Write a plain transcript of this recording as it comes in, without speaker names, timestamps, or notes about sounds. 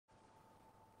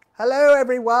Hello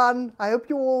everyone, I hope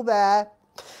you're all there.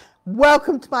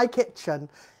 Welcome to my kitchen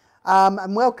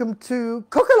and welcome to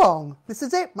Cook Along. This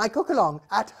is it, my Cook Along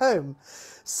at home.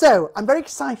 So I'm very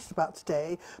excited about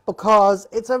today because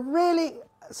it's a really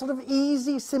sort of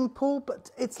easy, simple,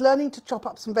 but it's learning to chop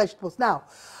up some vegetables. Now,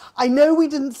 I know we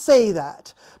didn't say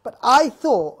that, but I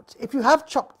thought if you have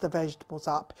chopped the vegetables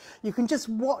up, you can just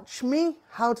watch me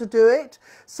how to do it.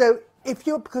 So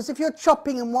because if you're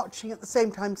chopping and watching at the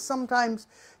same time, sometimes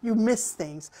you miss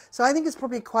things. So I think it's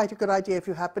probably quite a good idea if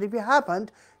you have, but if you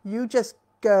haven't, you just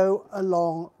go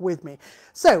along with me.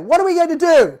 So what are we going to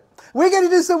do? We're going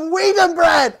to do some Wheaten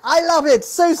bread. I love it.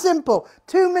 So simple.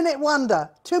 2-minute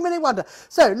wonder. 2-minute wonder.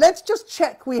 So let's just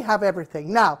check we have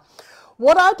everything. Now,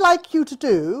 what I'd like you to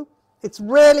do, it's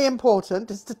really important,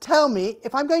 is to tell me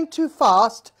if I'm going too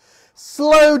fast,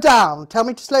 slow down. Tell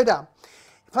me to slow down.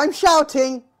 If I'm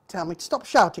shouting, tell me to stop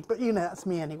shouting, but you know that's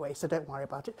me anyway, so don't worry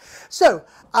about it. So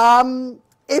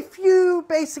if you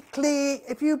basically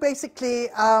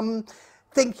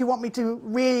think you want me to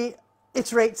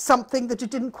reiterate something that you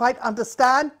didn't quite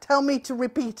understand, tell me to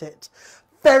repeat it.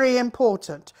 Very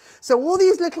important. So all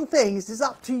these little things is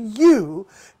up to you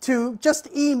to just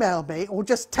email me or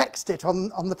just text it on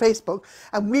the Facebook,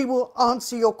 and we will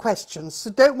answer your questions.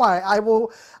 So don't worry, I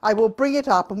will bring it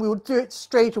up and we will do it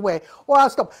straight away, or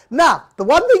I'll stop. Now, the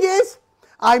one thing is,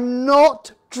 I'm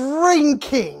not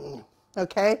drinking,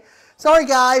 okay? Sorry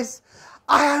guys,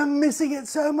 I am missing it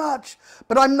so much,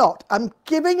 but I'm not. I'm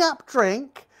giving up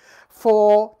drink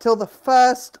till the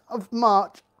 1st of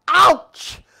March.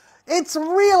 Ouch! It's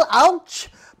real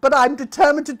ouch, but I'm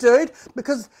determined to do it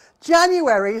because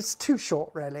January is too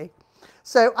short, really.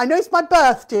 So I know it's my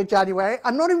birthday, January.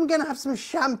 I'm not even going to have some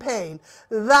champagne.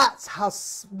 That's how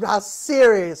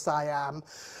serious I am.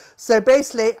 So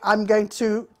basically, I'm going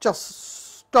to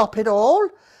just stop it all.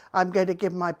 I'm going to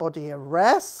give my body a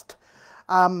rest.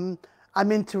 I'm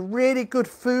into really good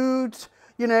food,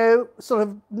 you know, sort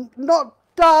of not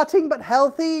dieting but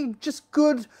healthy, just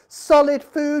good solid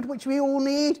food which we all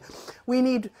need. We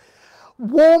need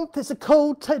warmth. It's a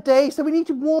cold day, so we need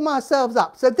to warm ourselves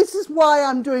up. So this is why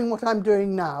I'm doing what I'm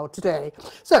doing now today.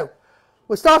 So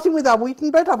we're starting with our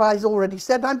wheaten bread, I've already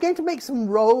said. I'm going to make some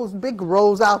rolls, big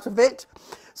rolls out of it.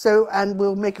 So, and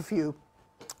we'll make a few.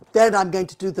 Then I'm going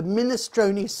to do the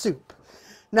minestrone soup.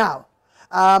 Now,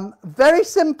 very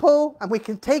simple, and we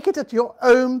can take it at your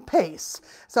own pace.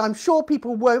 So I'm sure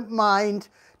people won't mind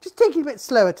just taking it a bit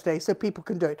slower today so people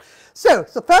can do it. So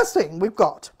the first thing we've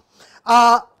got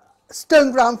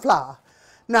stone ground flour.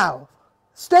 Now,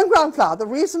 stone ground flour, the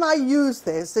reason I use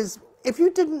this is, if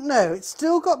you didn't know, it's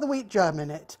still got the wheat germ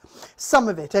in it. Some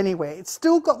of it anyway. It's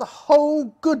still got the whole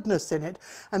goodness in it.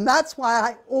 And that's why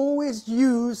I always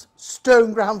use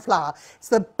stone ground flour. It's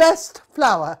the best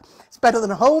flour. It's better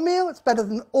than wholemeal. It's better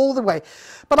than all the way.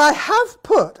 But I have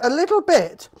put a little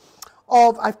bit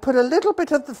of,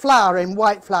 the flour in,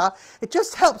 white flour. It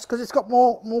just helps because it's got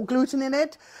more gluten in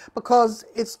it, because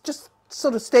it's just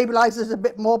sort of stabilizes a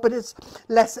bit more, but it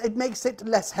makes it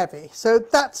less heavy. So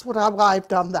that's why I've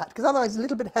done that, because otherwise it's a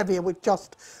little bit heavier with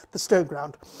just the stone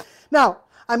ground. Now,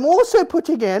 I'm also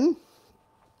putting in,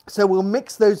 so we'll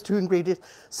mix those two ingredients,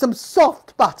 some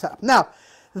soft butter. Now,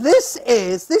 this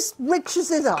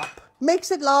riches it up,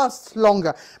 makes it last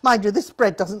longer. Mind you, this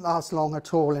bread doesn't last long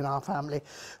at all in our family.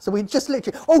 So we just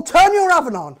literally, oh, turn your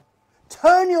oven on.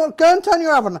 Go and turn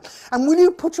your oven on. And will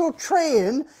you put your tray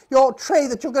in, your tray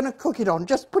that you're going to cook it on?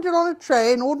 Just put it on a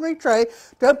tray, an ordinary tray.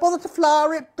 Don't bother to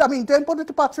flour it, don't bother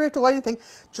to butter it or anything.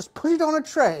 Just put it on a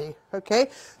tray, okay?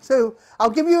 So I'll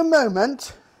give you a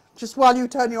moment, just while you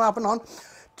turn your oven on.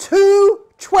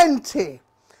 220.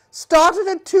 Started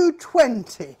at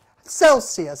 220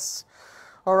 Celsius.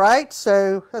 All right,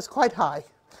 so that's quite high.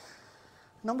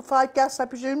 Number 5 gas, I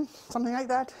presume, something like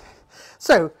that.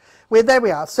 So, there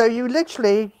we are. So you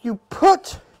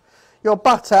put your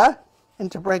butter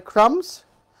into breadcrumbs.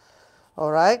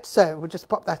 All right, so we'll just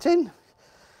pop that in.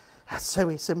 That's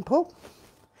so simple.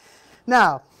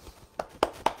 Now,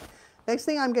 next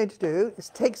thing I'm going to do is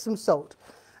take some salt.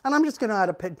 And I'm just going to add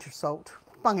a pinch of salt.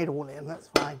 Bung it all in, that's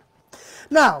fine.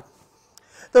 Now,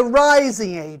 the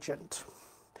rising agent,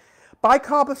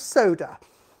 bicarb of soda.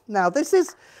 Now, this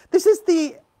is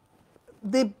the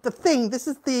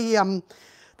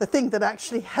thing that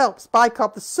actually helps,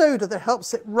 bicarb, the soda that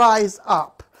helps it rise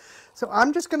up. So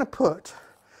I'm just going to put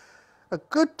a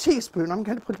good teaspoon, I'm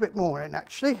going to put a bit more in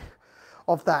actually,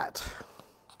 of that.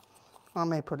 I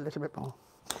may put a little bit more.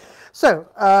 So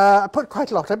I put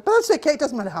quite a lot in, but that's okay. It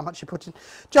doesn't matter how much you put in.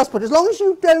 Just put, as long as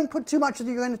you don't put too much,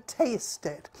 you're going to taste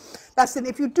it. That's it.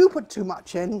 If you do put too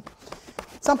much in,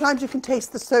 sometimes you can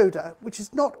taste the soda, which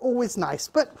is not always nice.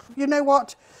 But you know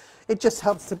what? It just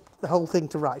helps the whole thing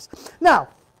to rise. Now,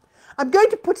 I'm going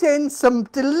to put in some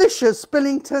delicious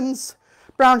Billington's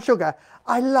brown sugar.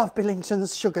 I love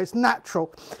Billington's sugar. It's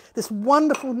natural. This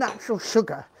wonderful natural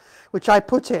sugar, which I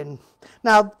put in.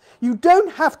 Now, you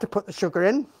don't have to put the sugar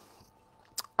in.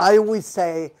 I always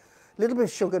say a little bit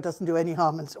of sugar doesn't do any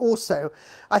harm. And also,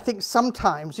 I think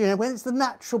sometimes, you know, when it's the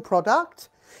natural product,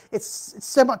 it's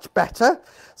so much better.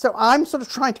 So I'm sort of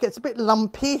trying to get, it's a bit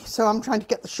lumpy, so I'm trying to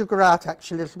get the sugar out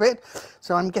actually a little bit.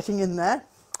 So I'm getting in there.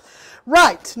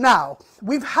 Right, now,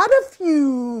 we've had a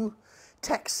few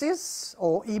texts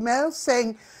or emails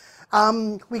saying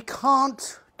we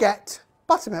can't get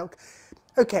buttermilk.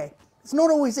 Okay, it's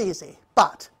not always easy,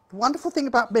 but the wonderful thing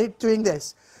about doing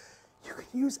this, you can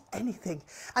use anything.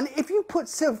 And if you put,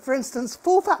 so for instance,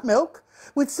 full fat milk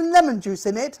with some lemon juice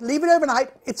in it, leave it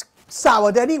overnight, it's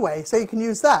soured anyway, so you can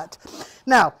use that.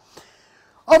 Now,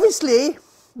 obviously,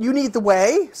 you need the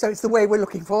whey, so it's the whey we're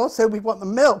looking for, so we want the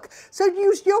milk. So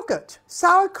use yogurt,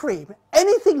 sour cream,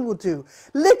 anything will do.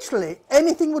 Literally,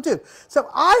 anything will do. So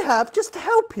I have, just to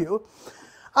help you,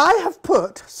 I have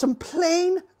put some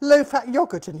plain low-fat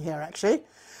yogurt in here, actually,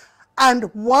 and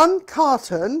 1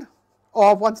 carton,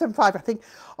 or 175, I think,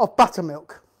 of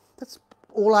buttermilk. That's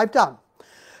all I've done.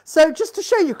 So just to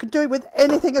show you can do it with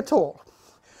anything at all.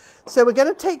 So we're going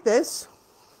to take this,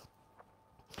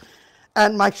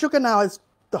 and my sugar now is,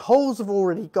 the holes have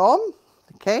already gone,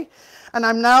 okay, and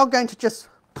I'm now going to just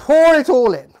pour it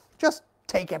all in. Just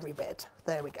take every bit.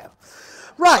 There we go.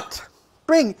 Right,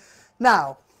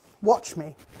 now, watch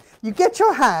me. You get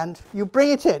your hand, you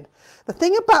bring it in. The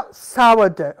thing about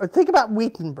sourdough, or the thing about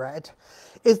wheaten bread,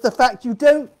 is the fact you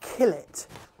don't kill it.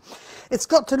 It's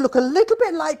got to look a little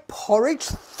bit like porridge,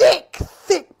 thick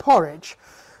porridge.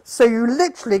 So you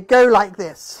literally go like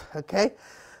this, okay?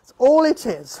 That's all it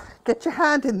is. Get your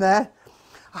hand in there.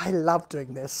 I love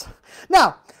doing this.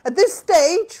 Now, at this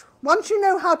stage, once you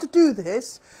know how to do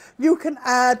this, you can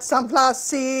add sunflower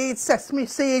seeds, sesame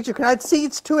seeds, you can add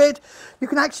seeds to it. You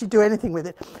can actually do anything with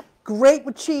it. Great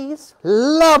with cheese,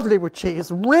 lovely with cheese,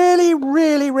 really,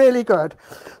 really, really good.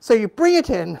 So you bring it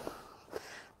in,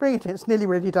 it's nearly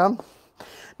ready done.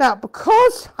 Now,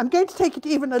 because I'm going to take it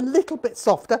even a little bit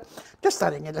softer, just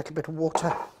adding a little bit of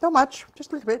water, not much,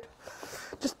 just a little bit.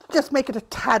 Just make it a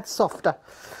tad softer.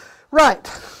 Right,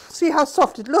 see how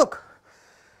soft it looks?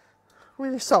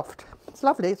 Really soft. It's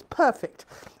lovely, it's perfect.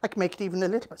 I can make it even a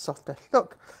little bit softer.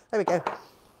 Look, there we go.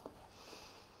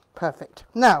 Perfect.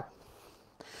 Now,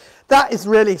 that is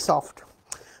really soft.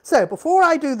 So before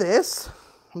I do this,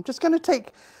 I'm just going to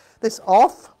take this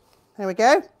off. There we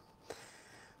go.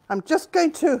 I'm just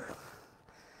going to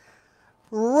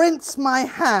rinse my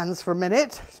hands for a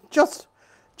minute. Just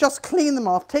clean them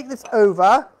off. Take this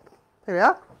over. There we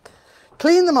are.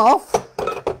 Clean them off,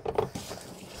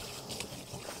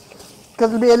 because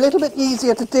it'll be a little bit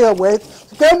easier to deal with.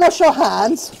 So go and wash your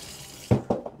hands.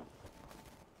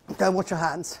 Go and wash your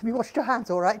hands. Have you washed your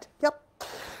hands all right? Yep.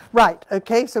 Right,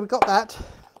 okay, so we've got that.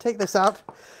 Take this out.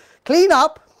 Clean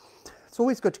up. It's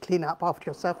always good to clean up after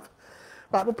yourself.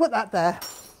 Right, we'll put that there.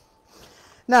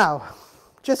 Now,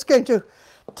 just going to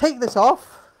take this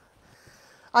off.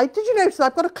 Did you notice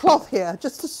I've got a cloth here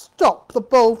just to stop the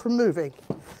bowl from moving?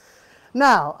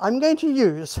 Now, I'm going to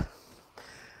use,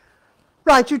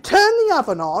 right, you turn the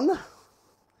oven on,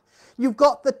 you've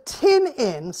got the tin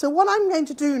in. So what I'm going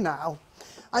to do now,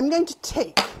 I'm going to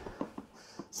take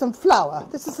some flour.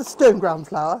 This is the stone ground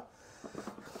flour.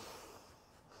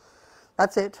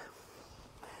 That's it.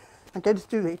 I'm going to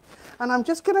do it. And I'm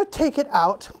just going to take it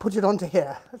out, put it onto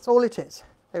here. That's all it is.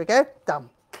 There we go, done.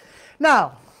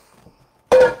 Now,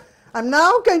 I'm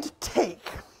now going to take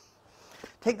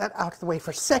that out of the way for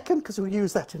a second, because we'll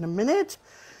use that in a minute.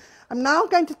 I'm now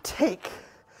going to take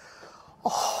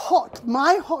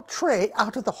my hot tray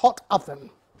out of the hot oven.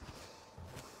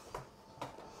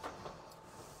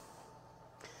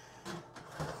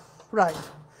 Right.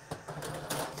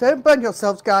 Don't burn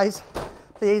yourselves, guys,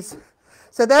 please.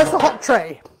 So there's the hot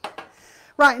tray.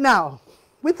 Right, now,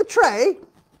 with the tray,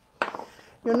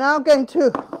 you're now going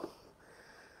to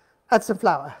add some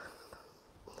flour.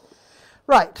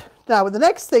 Right. Now, the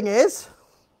next thing is,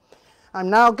 I'm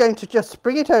now going to just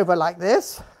bring it over like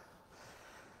this.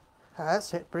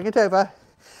 That's it, bring it over.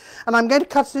 And I'm going to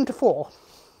cut it into 4.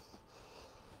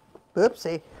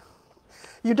 Oopsie.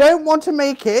 You don't want to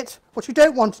make it, what you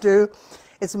don't want to do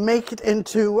is make it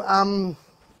into, oh,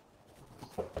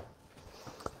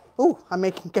 I'm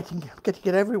getting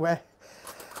it everywhere.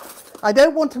 I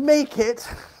don't want to make it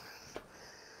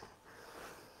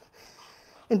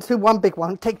into one big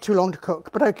one. It'll take too long to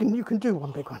cook, but you can do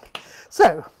one big one.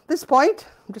 So, at this point,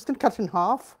 I'm just going to cut it in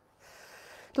half.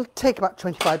 It'll take about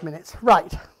 25 minutes.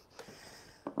 Right.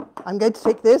 I'm going to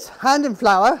take this, hand in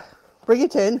flour, bring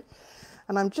it in,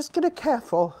 and I'm just going to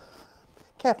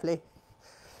carefully,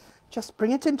 just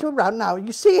bring it into a round. Now,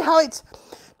 you see how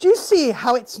do you see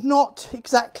how it's not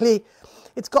exactly,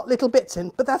 it's got little bits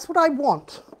in, but that's what I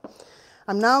want.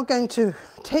 I'm now going to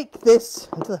take this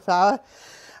into the flour,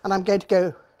 and I'm going to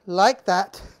go like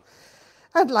that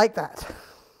and like that.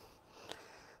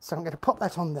 So I'm going to pop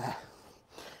that on there.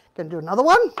 Going to do another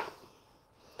one.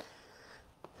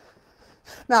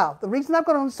 Now, the reason I've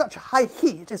got on such a high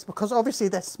heat is because obviously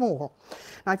they're small.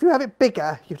 Now, if you have it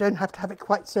bigger, you don't have to have it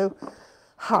quite so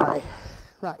high.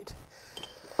 Right.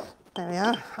 There we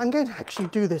are. I'm going to actually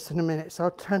do this in a minute, so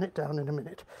I'll turn it down in a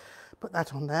minute. Put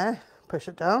that on there. Push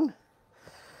it down.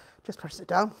 Just press it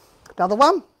down. Another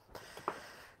one.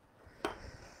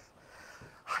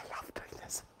 I love doing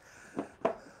this.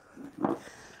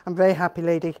 I'm very happy,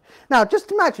 lady. Now,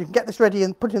 just imagine, get this ready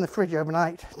and put it in the fridge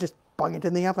overnight. Just bung it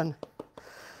in the oven.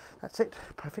 That's it.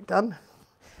 Perfect. Done.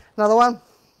 Another one.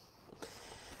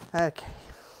 Okay.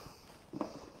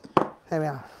 There we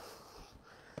are.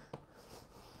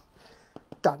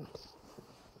 Done.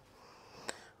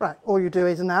 Right. All you do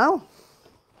is now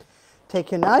take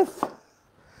your knife.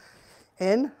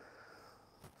 In.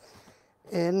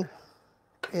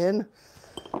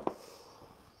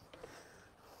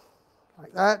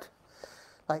 Like that,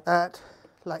 like that,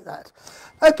 like that.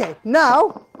 Okay,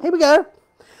 now, here we go.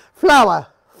 Flour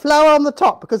on the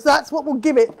top, because that's what will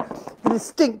give it a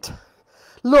distinct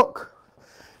look,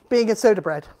 being a soda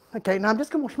bread. Okay, now I'm just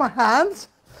going to wash my hands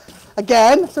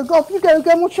again. So off you go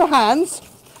and wash your hands.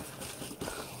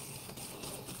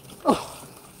 Oh.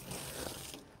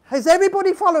 Is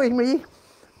everybody following me?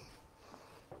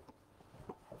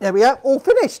 There we are, all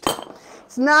finished.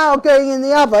 It's now going in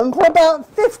the oven for about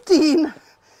 15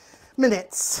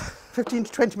 minutes, 15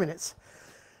 to 20 minutes.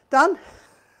 Done?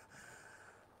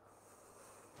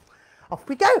 Off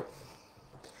we go.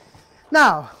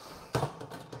 Now,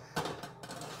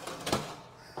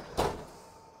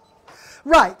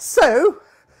 right, so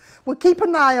we'll keep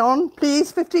an eye on,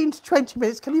 please, 15 to 20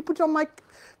 minutes. Can you put it on my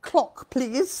clock,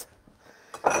 please?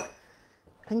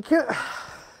 Thank you.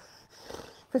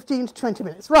 15 to 20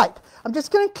 minutes. Right, I'm just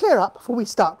going to clear up before we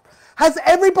start. Has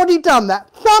everybody done that?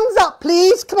 Thumbs up,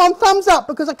 please. Come on, thumbs up,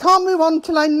 because I can't move on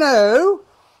until I know.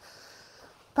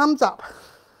 Thumbs up.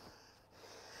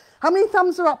 How many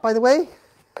thumbs are up, by the way?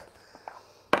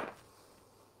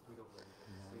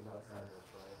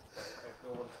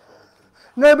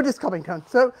 Nobody's commenting.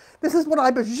 So this is what I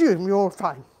presume. You're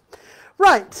fine.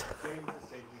 Right.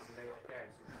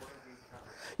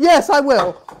 Yes, I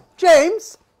will.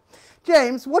 James,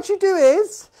 what you do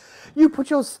is you put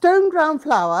your stone ground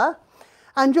flour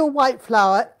and your white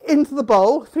flour into the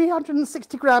bowl,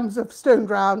 360 grams of stone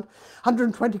ground,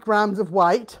 120 grams of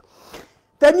white.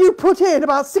 Then you put in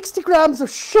about 60 grams of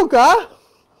sugar,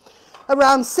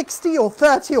 around 60 or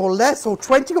 30 or less or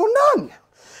 20 or none.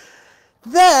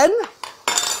 Then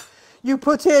you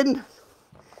put in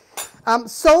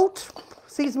salt,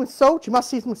 season with salt. You must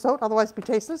season with salt, otherwise it'll be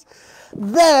tasteless.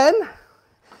 Then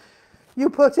you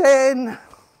put in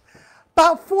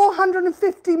about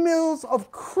 450 mils of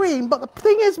cream. But the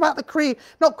thing is about the cream,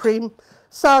 not cream,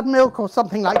 soured milk or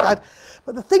something like that.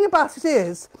 But the thing about it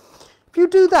is, if you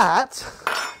do that,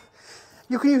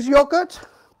 you can use yogurt,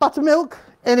 buttermilk,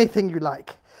 anything you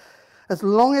like. As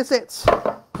long as it's,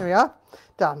 there we are,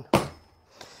 done.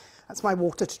 That's my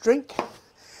water to drink.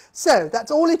 So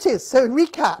that's all it is. So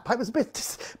recap, I was a bit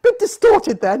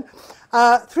distorted then.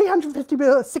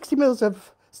 60 mils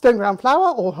of stone ground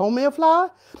flour or wholemeal flour,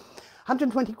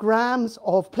 120 grams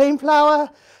of plain flour,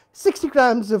 60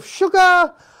 grams of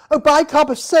sugar, a bicarb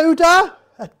of soda,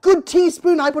 a good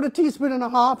teaspoon, I put a teaspoon and a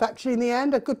half actually in the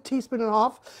end, a good teaspoon and a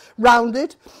half,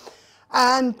 rounded.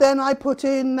 And then I put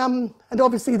in, and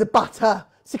obviously the butter,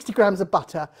 60 grams of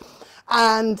butter.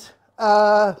 And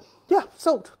yeah,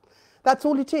 salt. That's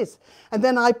all it is. And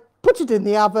then I put it in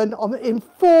the oven in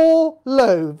 4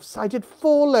 loaves. I did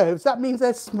 4 loaves. That means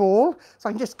they're small, so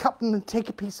I can just cut them and take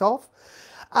a piece off.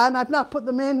 And I've now put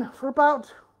them in for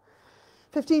about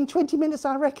 15, 20 minutes,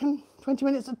 I reckon. 20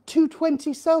 minutes at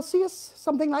 220 Celsius,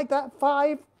 something like that.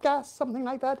 5 gas, something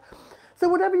like that. So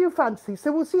whatever you fancy.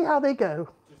 So we'll see how they go.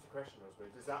 Just a question,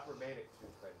 Rosemary. Does that remain at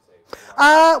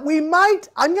 220? We might.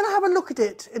 I'm going to have a look at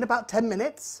it in about 10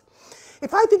 minutes.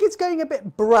 If I think it's going a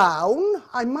bit brown,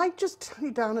 I might just turn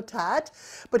it down a tad.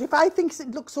 But if I think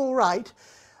it looks all right,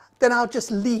 then I'll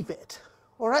just leave it.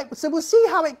 All right, so we'll see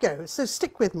how it goes. So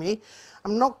stick with me.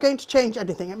 I'm not going to change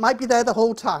anything. It might be there the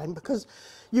whole time because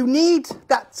you need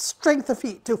that strength of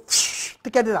feet to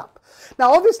get it up.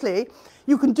 Now, obviously,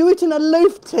 you can do it in a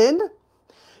loaf tin.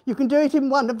 You can do it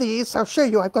in one of these. I'll show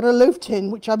you. I've got a loaf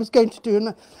tin, which I was going to do.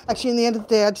 And actually, in the end of the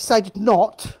day, I decided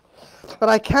not. But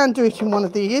I can do it in one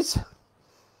of these.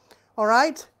 All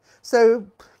right. So,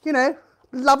 you know,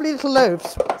 lovely little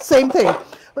loaves. Same thing.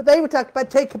 But they would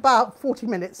take about 40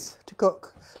 minutes to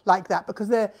cook like that because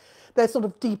they're sort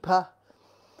of deeper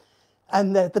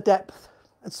and the depth.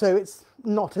 And so it's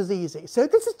not as easy. So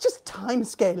this is just time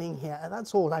scaling here.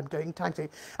 That's all I'm doing, time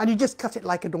scaling. And you just cut it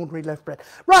like an ordinary loaf of bread.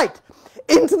 Right,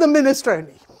 into the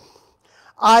minestrone.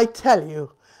 I tell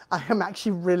you, I am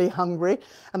actually really hungry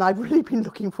and I've really been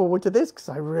looking forward to this because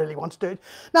I really want to do it.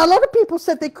 Now, a lot of people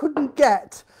said they couldn't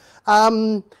get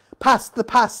past the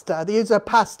pasta, they use a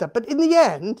pasta, but in the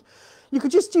end, you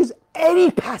could just use any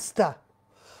pasta.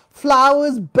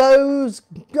 Flowers, bows,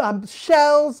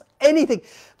 shells, anything.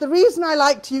 The reason I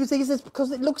like to use these is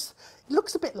because it looks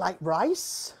a bit like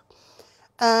rice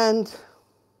and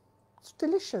it's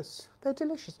delicious. They're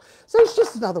delicious. So it's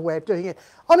just another way of doing it.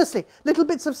 Honestly, little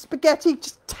bits of spaghetti,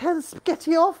 just tear the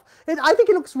spaghetti off. I think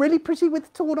it looks really pretty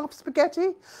with torn off spaghetti.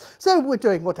 So we're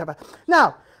doing whatever.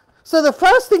 Now, so the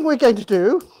first thing we're going to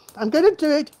do, I'm going to do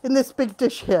it in this big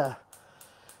dish here.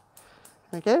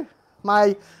 Okay,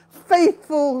 my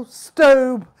faithful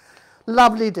stove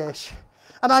lovely dish.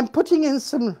 And I'm putting in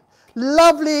some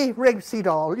lovely rapeseed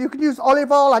oil. You can use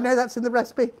olive oil, I know that's in the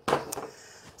recipe.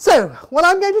 So what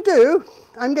I'm going to do,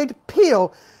 I'm going to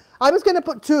peel. I was going to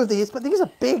put 2 of these, but these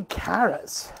are big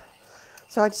carrots.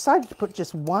 So I decided to put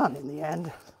just 1 in the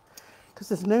end, because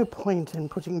there's no point in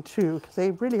putting 2, because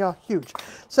they really are huge.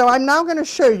 So I'm now going to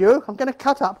show you, I'm going to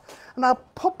cut up, and I'll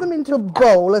pop them into a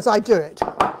bowl as I do it.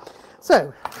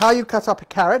 So, how you cut up a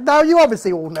carrot. Now, you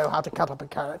obviously all know how to cut up a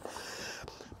carrot.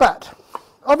 But,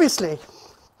 obviously,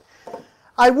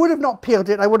 I would have not peeled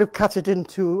it. I would have cut it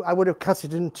into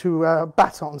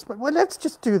batons. But well, let's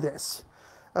just do this.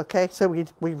 Okay, so we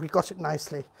got it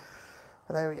nicely.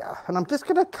 There we are. And I'm just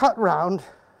going to cut round.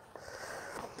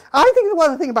 I think the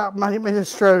one thing about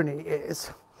minestrone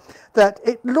is that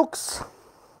it looks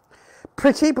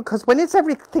pretty because when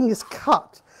everything is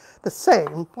cut the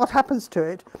same, what happens to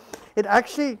it? It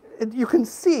actually, you can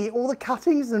see all the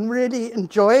cuttings and really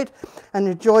enjoy it and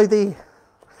enjoy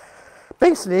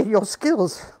basically your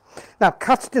skills. Now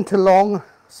cut it into long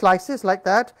slices like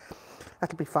that.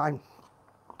 That'll be fine.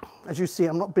 As you see,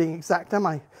 I'm not being exact, am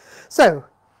I? So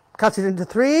cut it into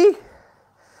 3.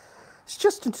 It's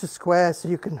just into squares so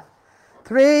you can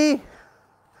 3.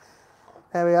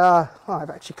 There we are. Oh, I've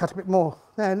actually cut a bit more.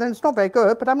 And then it's not very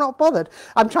good, but I'm not bothered.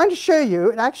 I'm trying to show you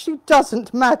it actually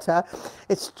doesn't matter.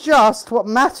 It's just what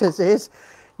matters is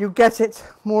you get it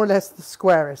more or less the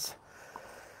squares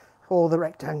or the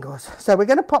rectangles. So we're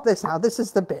going to pop this now. This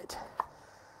is the bit.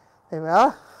 There we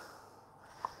are.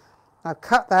 I'll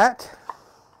cut that.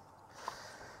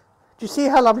 Do you see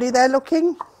how lovely they're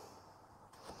looking?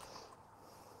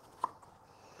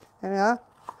 There we are.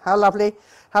 How lovely.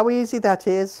 How easy that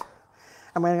is.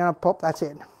 And we're going to pop that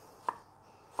in.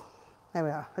 There we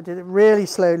are. I did it really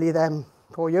slowly then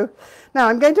for you. Now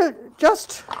I'm going to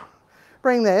just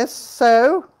bring this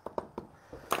so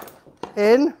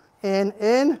in.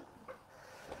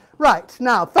 Right,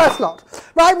 now first lot.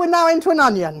 Right, we're now into an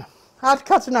onion. How to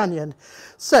cut an onion.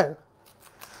 So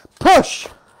push.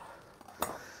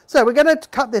 So we're going to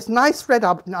cut this nice red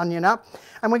onion up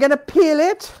and we're going to peel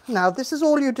it. Now this is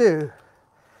all you do.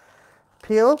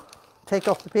 Peel, take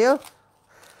off the peel.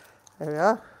 There we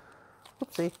are.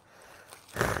 Oopsie.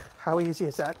 How easy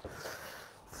is that?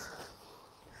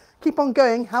 Keep on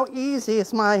going. How easy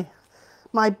is my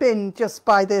bin just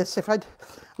by this? I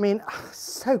mean,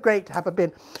 so great to have a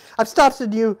bin. I've started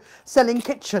a new selling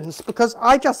kitchens because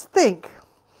I just think,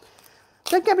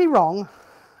 don't get me wrong,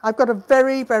 I've got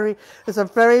there's a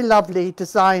very lovely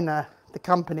designer, the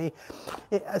company,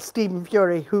 Stephen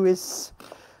Fury, who's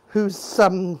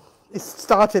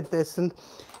started this, and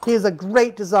he is a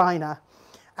great designer,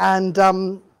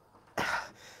 and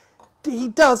he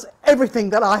does everything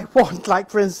that I want, like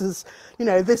for instance, you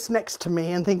know, this next to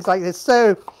me and things like this.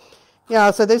 So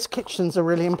yeah, so those kitchens are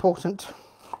really important.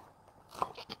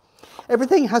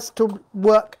 Everything has to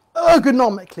work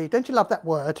ergonomically. Don't you love that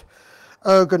word?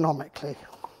 Ergonomically.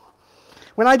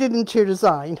 When I did interior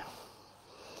design,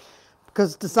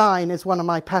 because design is one of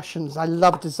my passions, I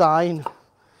love design.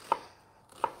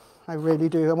 I really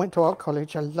do. I went to art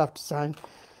college. I love design.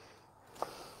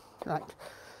 Right.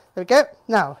 There we go.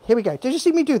 Now, here we go. Did you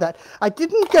see me do that? I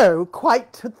didn't go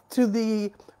quite to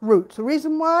the root. The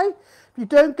reason why, if you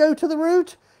don't go to the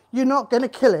root, you're not going to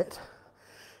kill it.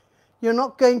 You're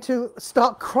not going to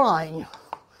start crying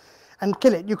and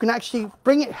kill it. You can actually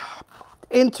bring it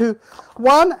into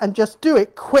one and just do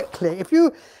it quickly. If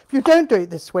you don't do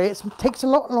it this way, it takes a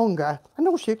lot longer, and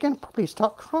also you can probably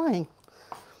start crying.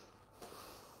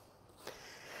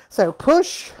 So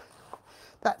push,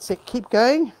 that's it, keep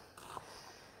going.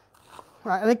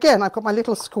 Right, and again, I've got my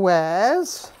little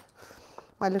squares,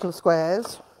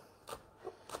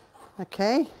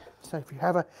 okay, so if you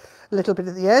have a little bit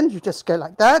at the end, you just go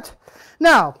like that.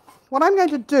 Now, what I'm going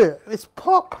to do is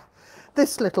pop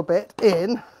this little bit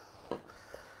in,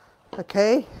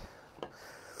 okay,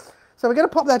 so we're going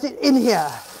to pop that in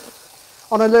here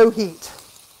on a low heat.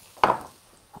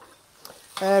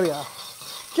 There we are.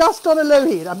 Just on a low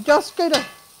heat. I'm just going to,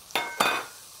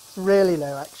 it's really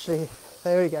low actually.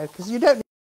 There we go, because you don't need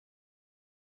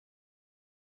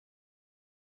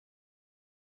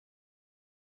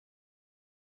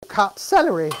to cut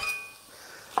celery.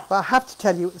 But I have to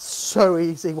tell you, it's so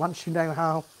easy once you know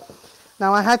how.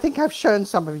 Now I think I've shown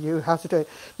some of you how to do it.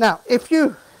 Now, if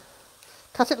you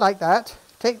cut it like that,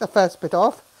 take the first bit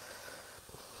off.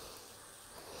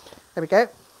 There we go.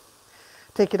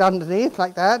 Take it underneath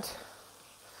like that.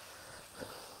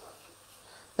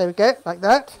 There we go, like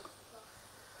that.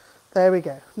 There we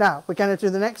go. Now, we're going to do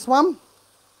the next one.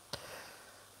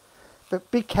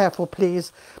 But be careful,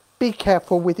 please. Be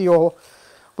careful with your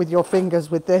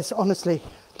fingers with this. Honestly,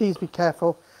 please be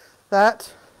careful.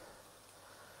 That.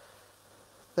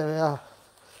 There we are.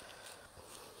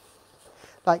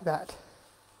 Like that.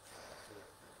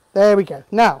 There we go.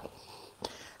 Now,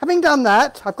 having done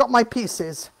that, I've got my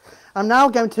pieces. I'm now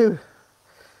going to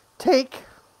take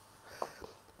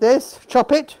this,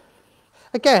 chop it,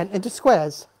 again, into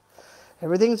squares.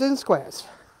 Everything's in squares.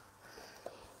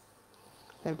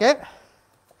 There we go.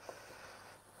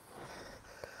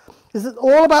 This is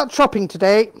all about chopping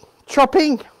today.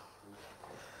 Chopping.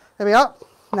 There we are.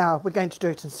 Now we're going to do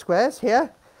it in squares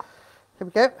here. Here we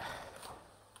go.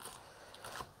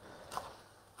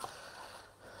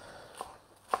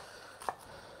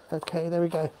 Okay, there we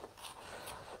go.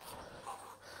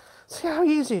 See how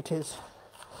easy it is.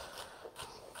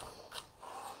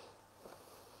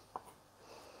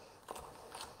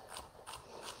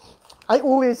 I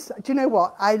always, do you know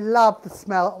what? I love the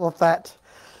smell of that,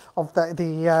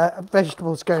 the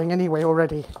vegetables going anyway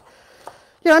already.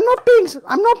 You know,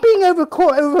 I'm not being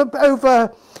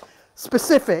over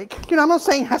specific. You know, I'm not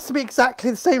saying it has to be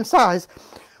exactly the same size.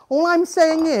 All I'm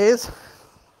saying is,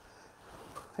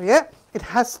 yeah, it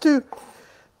has to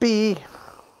be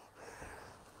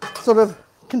sort of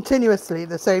continuously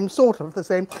the same,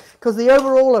 because the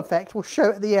overall effect will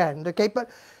show at the end. Okay, but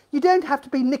you don't have to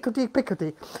be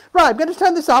nickety-pickety. Right, I'm going to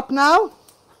turn this up now.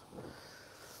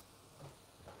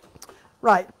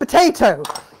 Right, potato.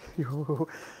 We're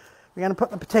going to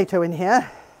put the potato in here.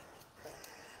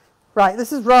 Right,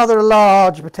 this is rather a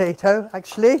large potato,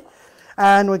 actually.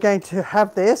 And we're going to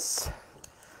have this.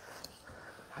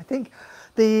 I think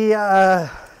the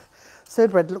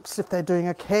soda bread looks as if they're doing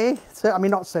okay. So, I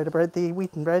mean, not soda bread, the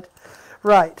wheaten bread.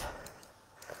 Right.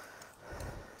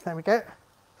 There we go.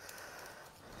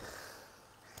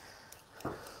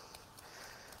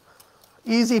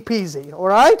 Easy peasy, all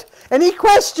right? Any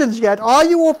questions yet? Are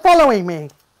you all following me?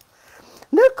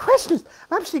 No questions.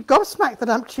 I'm actually gobsmacked that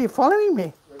I'm actually following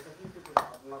me.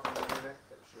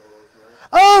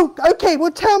 Oh, okay,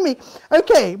 well tell me.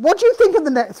 Okay, what do you think of the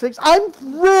Netflix? I'm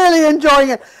really enjoying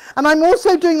it. And I'm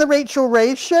also doing the Rachel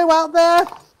Ray show out there,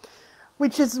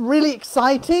 which is really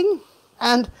exciting.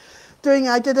 And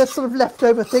I did a sort of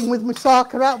leftover thing with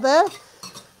Musaka out there.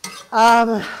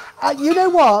 You know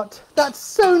what? That's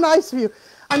so nice of you.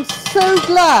 I'm so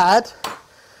glad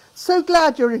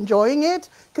you're enjoying it,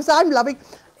 because I'm loving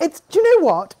it. Do you know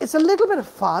what? It's a little bit of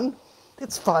fun.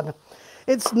 It's fun.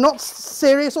 It's not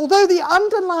serious, although the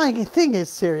underlying thing is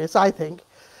serious, I think.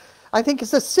 I think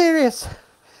it's a serious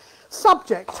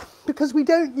subject, because we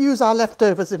don't use our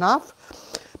leftovers enough.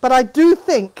 But I do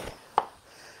think,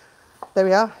 there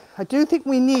we are, I do think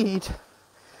we need to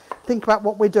think about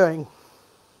what we're doing.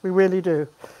 We really do.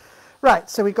 Right,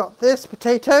 so we got this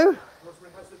potato. Has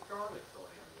the garlic gone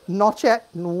in? Not yet,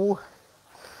 no.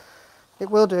 It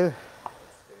will do.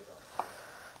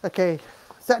 Okay,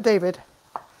 is that David?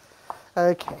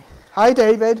 Okay. Hi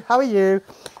David, how are you?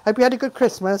 Hope you had a good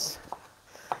Christmas.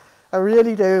 I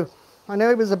really do. I know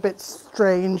it was a bit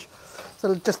strange,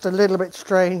 so just a little bit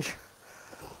strange.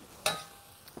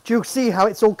 Do you see how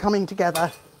it's all coming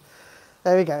together?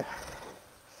 There we go.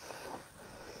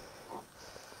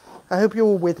 I hope you're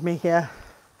all with me here.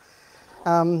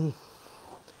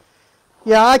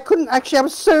 Yeah, I couldn't actually. I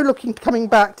was so coming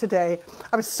back today.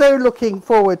 I was so looking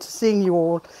forward to seeing you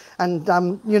all and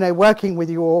you know, working with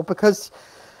you all, because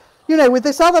you know, with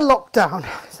this other lockdown,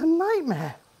 it's a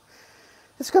nightmare.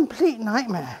 It's a complete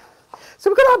nightmare. So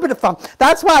we're going to have a bit of fun.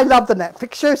 That's why I love the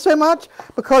Netflix show so much,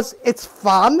 because it's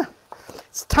fun.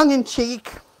 It's tongue in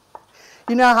cheek.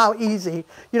 You know how easy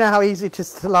it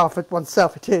is to laugh at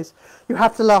oneself. It is. You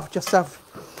have to laugh at yourself.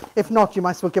 If not, you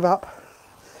might as well give up.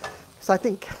 Because I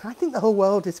think the whole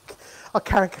world are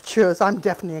caricatures. I'm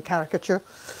definitely a caricature.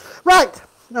 Right.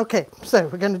 Okay. So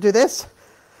we're going to do this.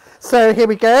 So here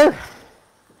we go.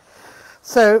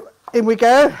 So in we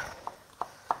go.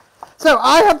 So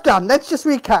I have done. Let's just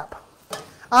recap.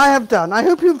 I have done. I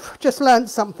hope you've just learned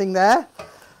something there.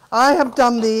 I have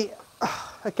done the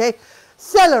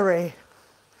celery,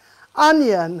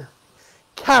 onion,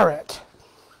 carrot.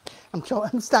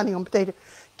 I'm standing on potato.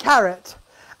 Carrot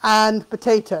and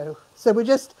potato. So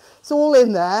it's all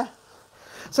in there.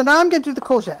 So now I'm going to do the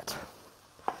courgette.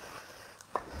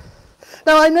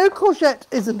 Now I know courgette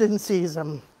isn't in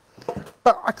season,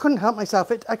 but I couldn't help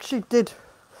myself. It actually did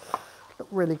look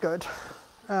really good.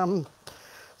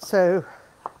 So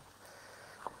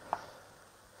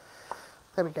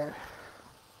there we go.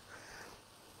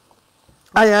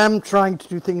 I am trying to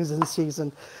do things in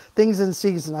season. Things in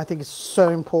season I think is so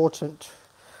important.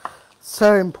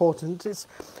 So important. It's,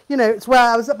 you know, it's where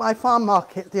I was at my farm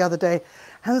market the other day,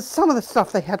 and some of the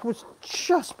stuff they had was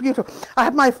just beautiful. I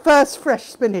had my first fresh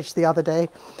spinach the other day.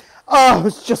 Oh, it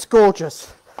was just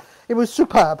gorgeous. It was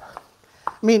superb.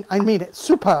 I mean it,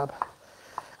 superb.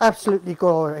 Absolutely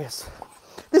glorious.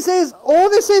 All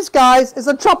this is, guys, is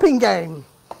a chopping game.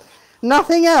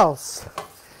 Nothing else.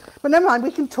 But never mind,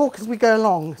 we can talk as we go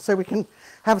along, so we can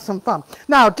have some fun.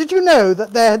 Now, did you know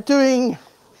that they're doing,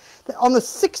 on the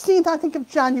 16th, I think, of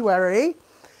January,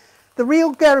 the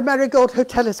Real Marigold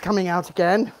Hotel is coming out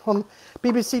again on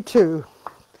BBC Two.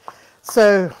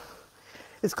 So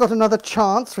it's got another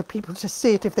chance for people to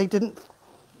see it if they didn't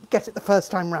get it the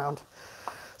first time round.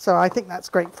 So I think that's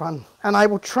great fun. And I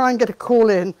will try and get a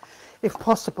call in, if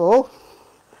possible,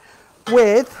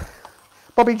 with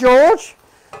Bobby George,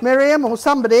 Miriam or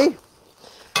somebody,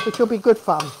 which will be good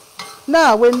fun.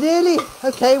 Now we're nearly,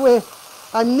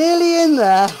 I'm nearly in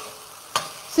there.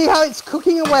 See how it's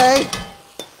cooking away?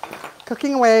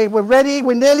 Cooking away, we're ready,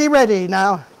 we're nearly ready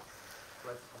now.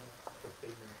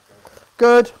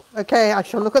 Good, okay, I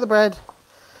shall look at the bread.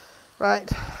 Right.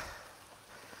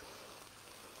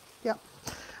 Yep,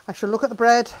 I shall look at the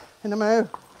bread in a mo.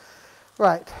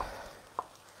 Right.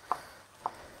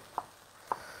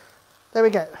 There we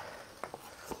go.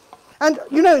 And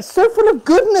you know, it's so full of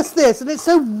goodness, this, and it's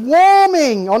so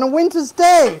warming on a winter's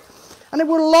day. And it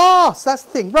will last, that's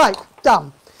the thing. Right,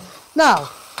 done. Now,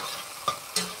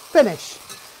 finish.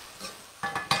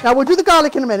 Now we'll do the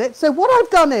garlic in a minute. So what I've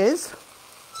done is,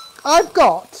 I've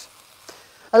got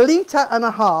 1.5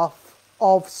 litres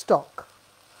of stock.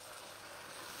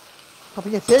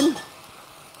 Popping it in.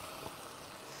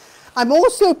 I'm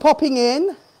also popping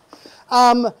in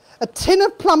a tin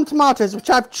of plum tomatoes, which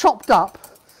I've chopped up.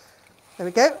 There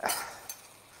we go.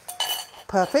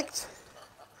 Perfect.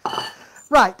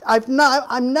 Right, I'm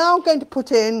now going to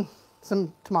put in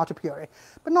some tomato puree,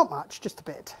 but not much, just a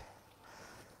bit.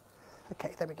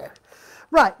 Okay, there we go.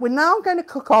 Right, we're now going to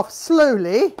cook off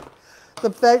slowly the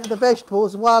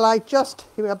vegetables while I just,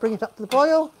 here we are, bring it up to the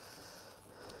boil.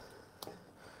 There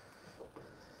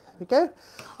we go.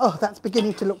 Oh, that's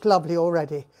beginning to look lovely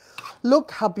already.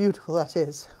 Look how beautiful that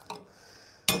is.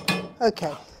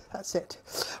 Okay, that's it.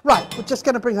 Right, we're just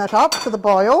going to bring that up to the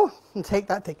boil and take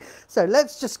that thing. So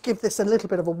let's just give this a little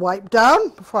bit of a wipe down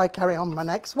before I carry on my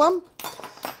next one.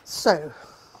 So,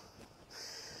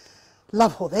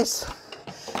 love all this.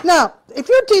 Now, if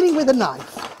you're dealing with a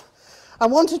knife, I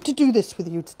wanted to do this with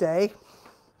you today.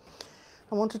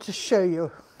 I wanted to show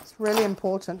you. It's really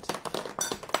important.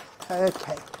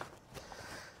 Okay.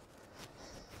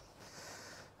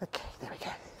 Okay, there we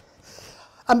go.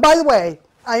 And by the way,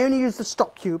 I only used the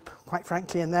stock cube, quite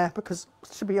frankly, in there because,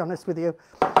 to be honest with you,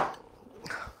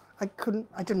 I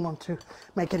didn't want to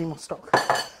make any more stock.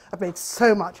 I've made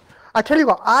so much. I tell you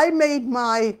what, I made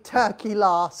my turkey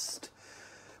last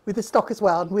with the stock as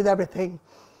well, and with everything,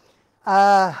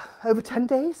 over 10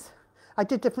 days. I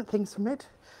did different things from it,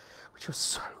 which was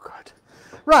so good.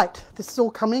 Right, this is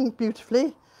all coming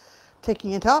beautifully.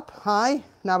 Taking it up, high.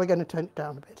 Now we're going to turn it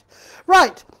down a bit.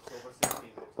 Right.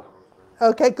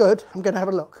 Okay, good. I'm going to have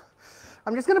a look.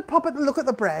 I'm just going to pop it and look at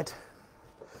the bread.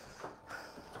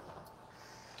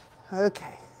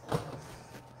 Okay.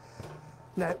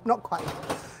 No, not quite.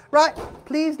 Right,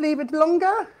 please leave it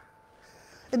longer.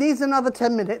 It needs another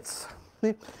 10 minutes.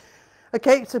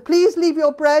 Okay, so please leave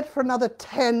your bread for another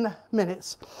 10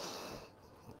 minutes.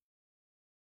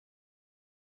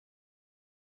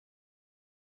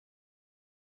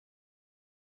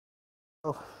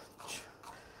 Oh,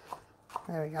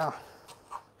 there we go.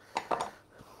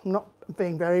 I'm not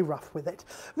being very rough with it.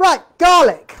 Right,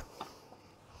 garlic.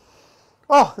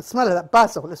 Oh, the smell of that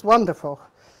basil is wonderful.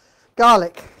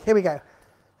 Garlic, here we go.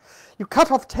 You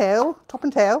cut off tail, top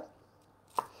and tail.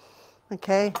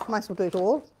 Okay, might as well do it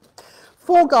all.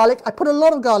 4 garlic. I put a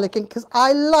lot of garlic in because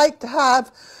I like to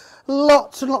have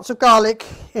lots and lots of garlic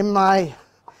in my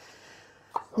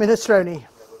minestrone.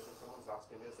 Someone's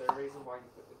asking, is there a reason why you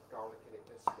put the garlic in at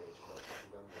this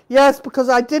stage? Yes, because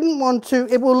I didn't want to,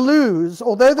 it will lose,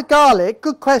 although the garlic,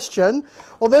 good question,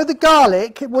 although the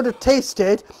garlic, it would have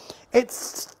tasted,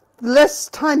 it's less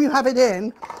time you have it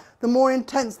in, the more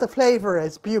intense the flavour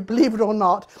is, believe it or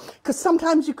not. Because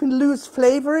sometimes you can lose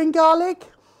flavour in garlic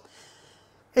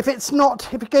if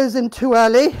it goes in too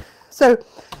early. So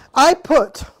I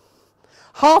put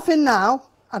half in now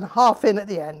and half in at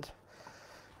the end.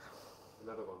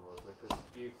 Another one was because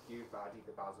you've added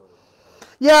the basil.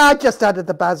 Yeah, I just added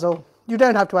the basil. You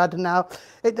don't have to add it now.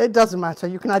 It doesn't matter.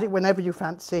 You can add it whenever you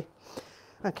fancy.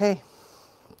 Okay.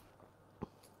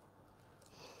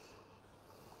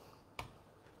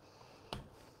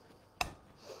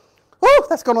 Oh,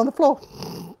 that's gone on the floor.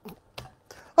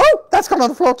 Oh, that's gone on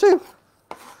the floor too.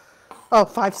 Oh,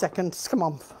 5 seconds. Come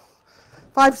on.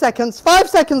 5 seconds. 5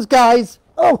 seconds, guys.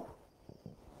 Oh.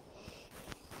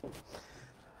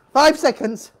 5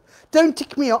 seconds. Don't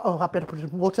tick me off. Oh, I better put it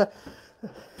in water.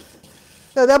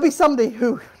 No, there'll be somebody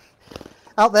who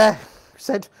out there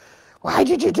said, why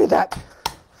did you do that?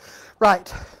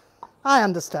 Right. I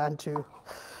understand too.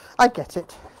 I get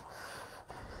it.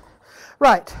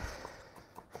 Right.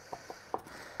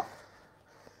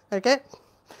 Okay.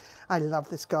 I love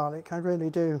this garlic. I really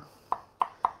do.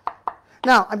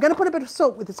 Now, I'm going to put a bit of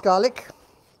salt with this garlic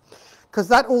because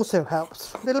that also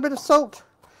helps. A little bit of salt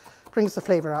brings the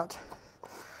flavour out.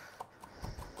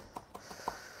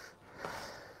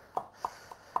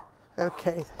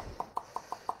 Okay.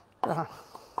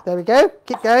 There we go.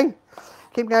 Keep going.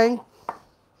 Keep going.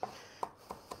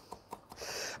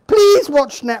 Please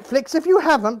watch Netflix. If you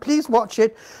haven't, please watch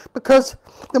it because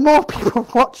the more people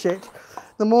watch it,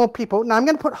 the more people... Now, I'm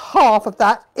going to put half of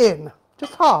that in.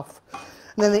 Just half.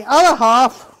 And then the other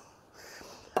half,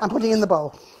 I'm putting in the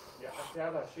bowl. Yeah,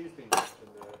 Stella, she's been watching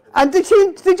the... And did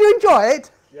you enjoy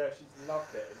it? Yeah, she's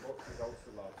loved it. And what she's also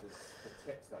loved is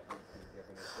the tips that you've been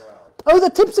given as well. Oh, the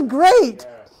tips are great.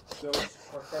 Yeah. So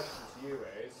her question to you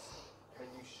is, can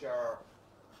you share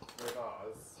with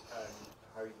us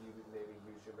how you would maybe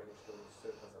use your minestrone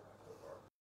soup as a leftover?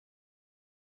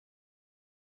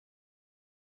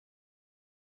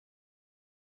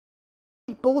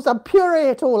 Meatballs and puree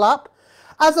it all up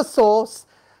as a sauce,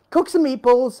 cook some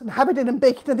meatballs and have it in and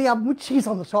bake it in the oven with cheese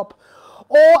on the top.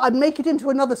 Or I'd make it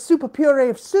into another super puree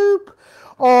of soup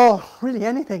or really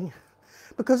anything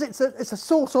because it's a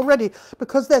sauce already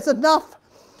because there's enough.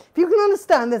 If you can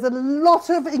understand, there's a lot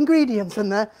of ingredients in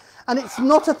there and it's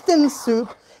not a thin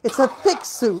soup, it's a thick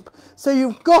soup. So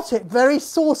you've got it very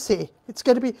saucy. It's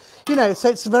going to be, you know, so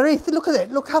it's very, look at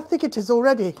it, look how thick it is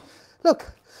already. Look,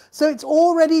 so it's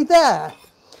already there.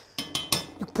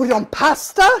 You put it on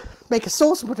pasta, make a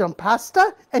sauce and put it on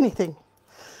pasta, anything.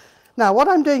 Now what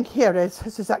I'm doing here is,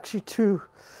 this is actually to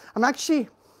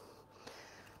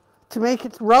make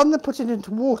it, rather than put it into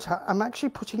water, I'm actually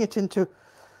putting it into,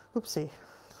 oopsie,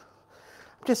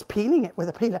 I'm just peeling it with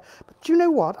a peeler. But do you know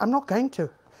what? I'm not going to,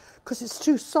 because it's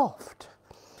too soft.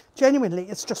 Genuinely,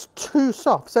 it's just too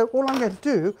soft. So all I'm going to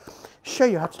do is show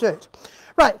you how to do it.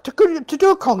 Right, to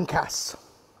do a concasse.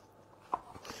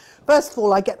 First of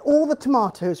all, I get all the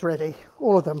tomatoes ready,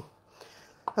 all of them.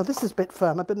 Oh, this is a bit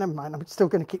firmer, but never mind. I'm still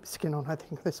going to keep the skin on, I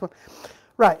think, this one.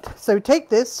 Right, so take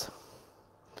this,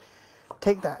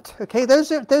 take that. Okay,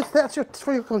 that's your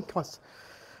for your concasse.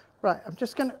 Right, I'm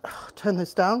just going to turn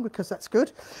this down because that's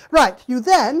good. Right, you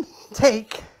then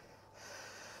take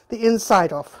the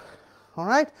inside off. All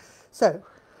right, so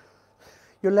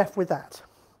you're left with that.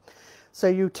 So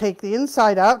you take the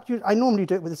inside out. I normally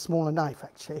do it with a smaller knife,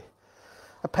 actually,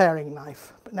 a paring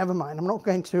knife. But never mind. I'm not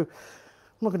going to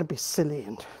be silly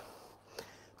and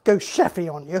go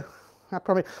chefy on you. I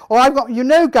probably. Or I've got. You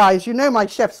know, guys. You know my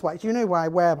chef's white. You know why I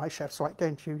wear my chef's white,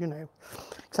 don't you? You know,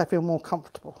 because I feel more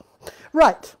comfortable.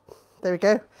 Right. There we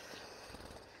go.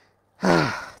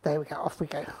 There we go. Off we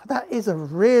go. That is a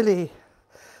really.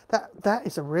 That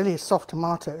is a really soft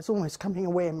tomato. It's almost coming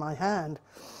away in my hand.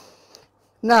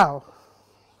 Now,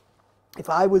 if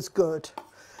I was good,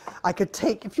 I could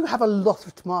take, if you have a lot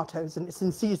of tomatoes and it's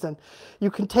in season,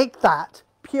 you can take that,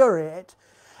 puree it,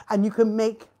 and you can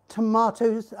make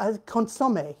tomatoes as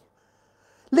consomme.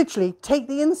 Literally take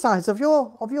the insides of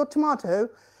your tomato,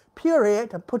 puree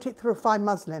it and put it through a fine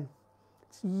muslin.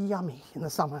 It's yummy in the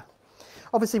summer.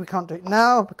 Obviously we can't do it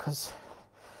now because...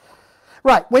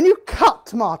 Right, when you cut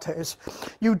tomatoes,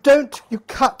 you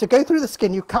cut, to go through the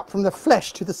skin, you cut from the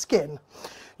flesh to the skin.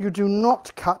 You do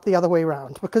not cut the other way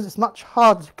around because it's much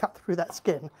harder to cut through that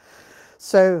skin.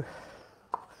 So,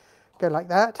 go like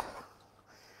that.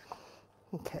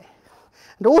 Okay.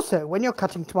 And also, when you're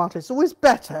cutting tomatoes, it's always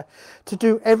better to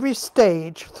do every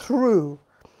stage through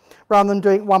rather than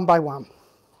doing it one by one.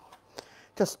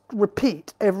 Just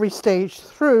repeat every stage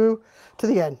through to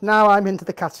the end. Now I'm into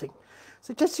the cutting.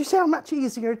 So just you see how much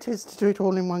easier it is to do it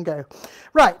all in one go.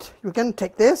 Right, you're going to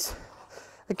take this,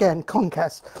 again,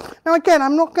 concasse. Now again,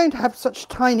 I'm not going to have such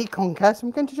tiny concasse.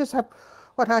 I'm going to just have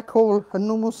what I call a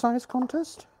normal size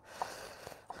contest.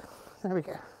 There we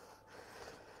go.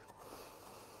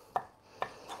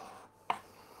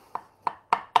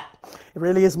 It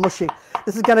really is mushy.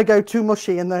 This is going to go too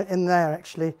mushy in there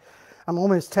actually. I'm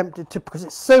almost tempted to, because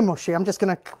it's so mushy, I'm just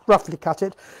going to roughly cut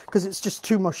it because it's just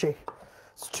too mushy.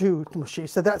 It's too mushy.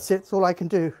 So that's it. That's all I can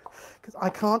do because I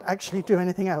can't actually do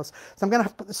anything else. So I'm going to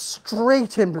have to put this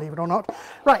straight in, believe it or not.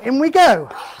 Right, in we go.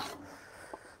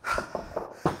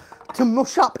 To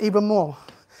mush up even more.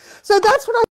 So that's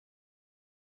what I...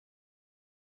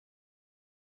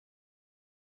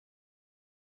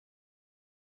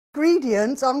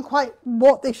 Ingredients aren't quite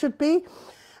what they should be,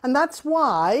 and that's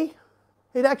why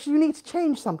it actually, you need to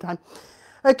change sometime.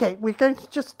 Okay, we're going to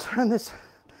just turn this.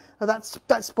 Oh,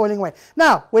 that's boiling away.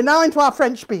 Now we're now into our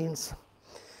French beans.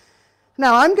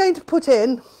 Now I'm going to put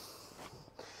in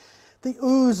the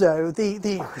ouzo, the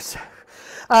ouzo.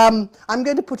 I'm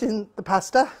going to put in the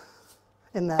pasta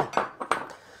in there.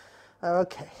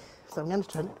 Okay, so I'm going to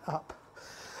turn it up.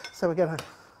 So we're going to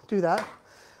do that.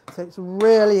 So it's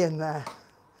really in there.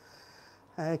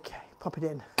 Okay, pop it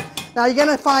in. Now you're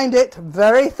going to find it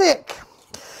very thick.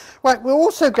 Right, we're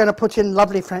also going to put in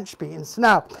lovely French beans.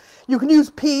 Now, you can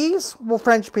use peas or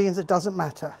French beans, it doesn't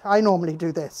matter. I normally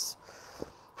do this.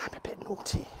 I'm a bit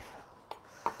naughty.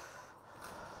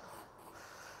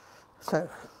 So,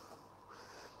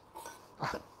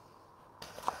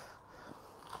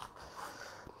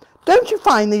 don't you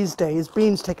find these days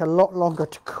beans take a lot longer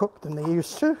to cook than they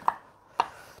used to?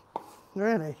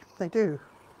 Really, they do.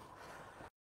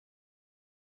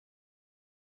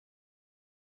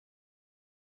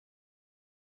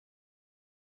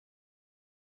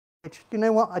 You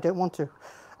know what? I don't want to.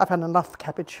 I've had enough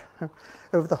cabbage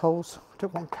over the holes. I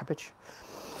don't want cabbage.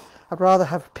 I'd rather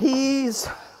have peas,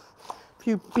 a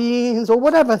few beans, or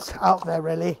whatever's out there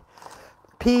really.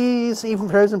 Peas, even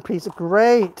frozen peas are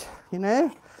great, you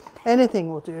know. Anything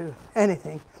will do,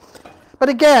 anything. But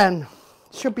again,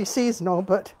 it should be seasonal,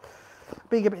 but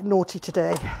being a bit naughty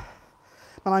today.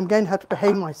 And I'm going to have to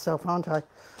behave myself, aren't I?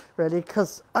 Really,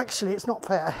 because actually it's not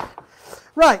fair.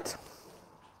 Right.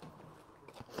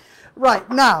 Right,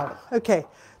 now, okay,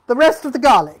 the rest of the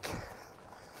garlic.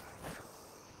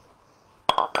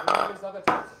 There's other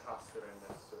types of pasta in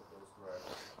this, so those were...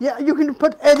 Yeah, you can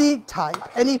put any type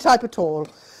at all.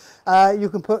 You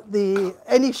can put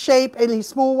any shape, any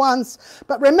small ones.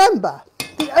 But remember,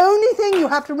 the only thing you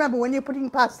have to remember when you're putting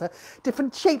pasta,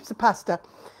 different shapes of pasta,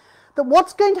 that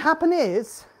what's going to happen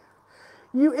is,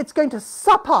 it's going to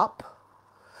sup up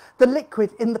the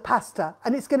liquid in the pasta,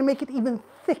 and it's going to make it even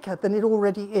thicker than it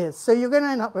already is. So you're going to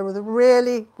end up with a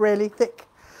really, really thick.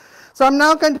 So I'm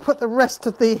now going to put the rest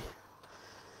of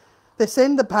this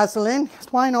in, the basil in.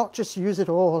 Why not just use it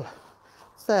all?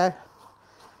 It's there.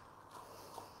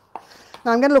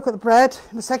 Now I'm going to look at the bread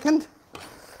in a second.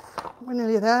 We're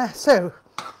nearly there. So,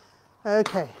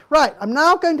 okay, right. I'm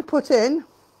now going to put in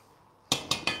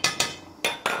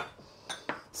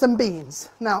some beans.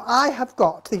 Now I have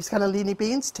got these cannellini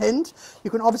beans tinned.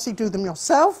 You can obviously do them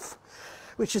yourself,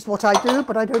 which is what I do,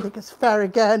 but I don't think it's fair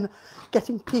again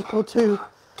getting people to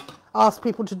ask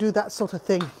people to do that sort of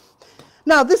thing.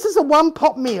 Now this is a one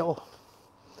pot meal.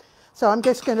 So I'm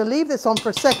just going to leave this on for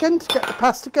a second to get the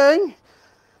pasta going.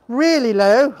 Really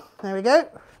low. There we go.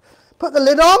 Put the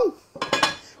lid on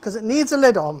because it needs a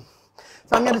lid on.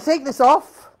 So I'm going to take this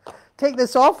off,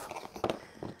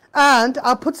 and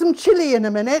I'll put some chili in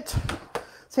a minute.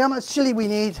 See how much chili we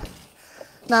need.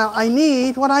 Now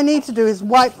what I need to do is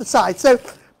wipe the sides. So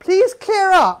please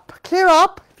clear up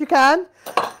if you can,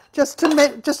 just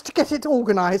to get it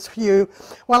organised for you.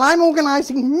 While I'm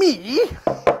organising me,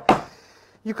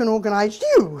 you can organise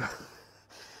you.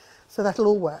 So that'll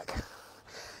all work.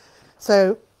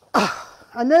 So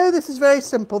I know this is very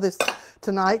simple this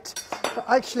tonight, but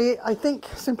actually I think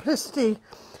simplicity is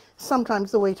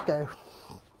sometimes the way to go.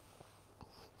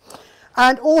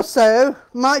 And also,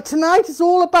 tonight is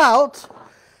all about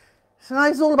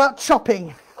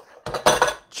chopping.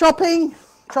 Chopping,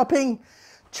 chopping,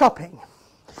 chopping.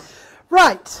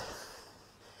 Right.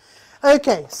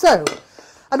 Okay, so,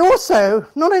 and also,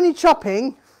 not only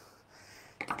chopping,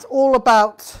 it's all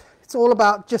about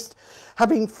just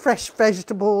having fresh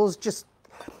vegetables, just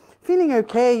feeling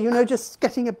okay, you know, just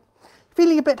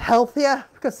feeling a bit healthier,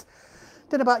 because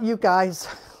I don't know about you guys,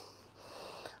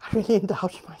 I really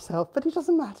indulge myself, but it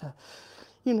doesn't matter,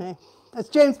 you know. As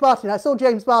James Martin, I saw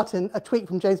James Martin, a tweet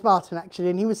from James Martin actually,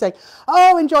 and he was saying,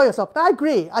 oh, enjoy yourself. And I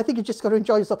agree, I think you just got to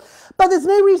enjoy yourself. But there's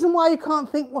no reason why you can't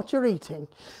think what you're eating.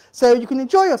 So you can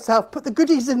enjoy yourself, put the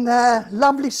goodies in there,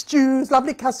 lovely stews,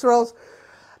 lovely casseroles,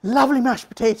 lovely mashed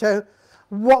potato.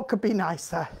 What could be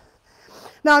nicer?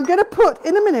 Now I'm going to put,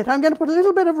 in a minute, I'm going to put a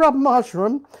little bit of rub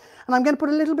marjoram, and I'm going to put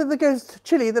a little bit of the ghost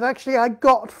chili that actually I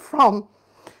got from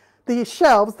the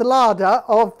shelves, the larder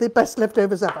of the best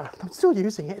leftovers ever. I'm still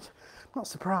using it. Not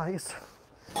surprised.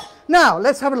 Now,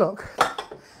 let's have a look.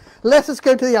 Let us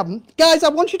go to the oven. Guys, I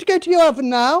want you to go to your oven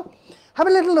now. Have a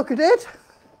little look at it.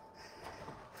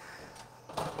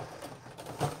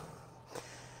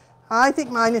 I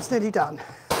think mine is nearly done.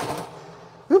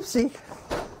 Oopsie.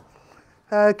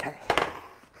 Okay.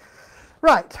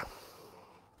 Right.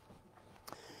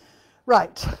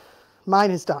 Right.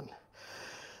 Mine is done.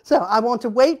 So, I want to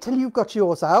wait till you've got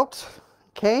yours out.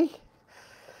 Okay.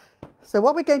 So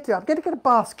what we're going to do, I'm going to get a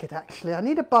basket actually. I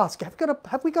need a basket.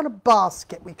 Have we got a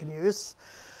basket we can use?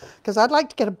 Because I'd like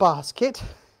to get a basket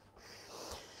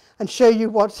and show you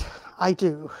what I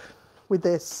do with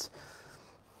this.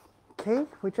 Okay,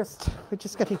 we're just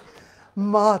getting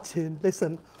Martin.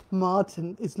 Listen,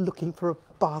 Martin is looking for a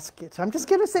basket. I'm just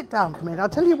going to sit down for a minute. I'll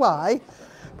tell you why.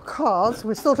 Because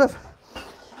we're sort of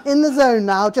in the zone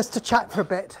now just to chat for a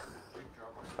bit.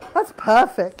 That's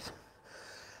perfect.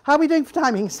 How are we doing for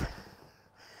timings?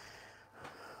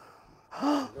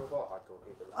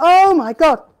 Oh my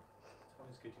God.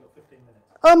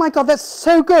 Oh my God, that's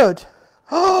so good.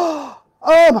 Oh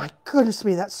my goodness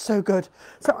me, that's so good.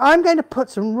 So I'm going to put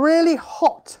some really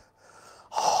hot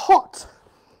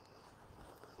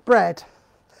bread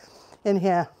in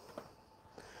here.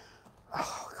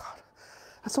 Oh God,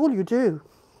 that's all you do.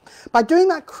 By doing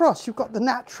that cross, you've got the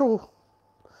natural.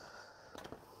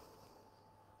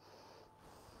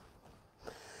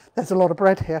 There's a lot of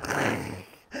bread here.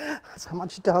 That's how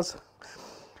much it does.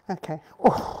 Okay.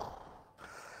 Oh.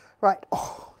 Right.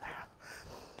 Oh.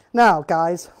 Now,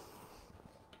 guys.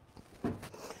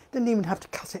 Didn't even have to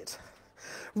cut it.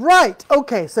 Right.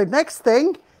 Okay. So next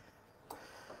thing,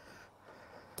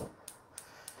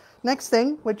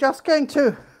 we're just going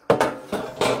to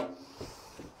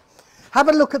have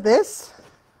a look at this.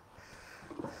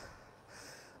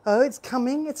 Oh, it's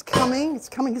coming. It's coming. It's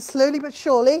coming slowly but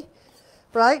surely.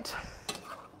 Right.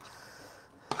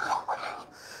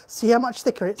 See how much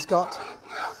thicker it's got?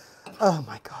 Oh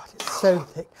my God, it's so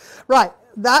thick. Right,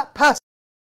 that pasta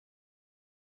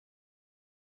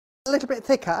a little bit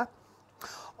thicker.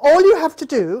 All you have to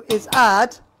do is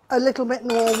add a little bit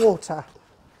more water.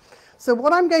 So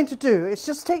what I'm going to do is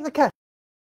just take the kettle.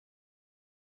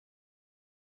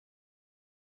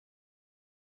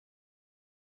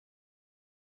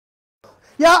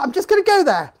 Yeah, I'm just going to go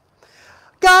there.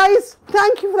 Guys,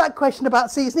 thank you for that question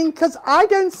about seasoning, because I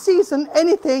don't season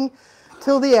anything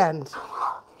till the end.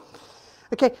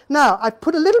 Okay, now I've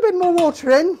put a little bit more water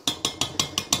in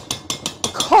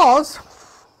because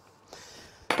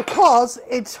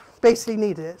it basically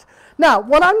needed it. Now,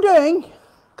 what I'm doing,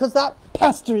 because that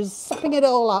pasta is sucking it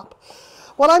all up,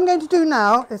 what I'm going to do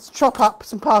now is chop up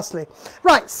some parsley.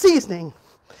 Right, seasoning.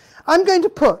 I'm going to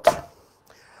put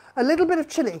a little bit of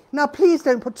chili. Now, please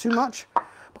don't put too much,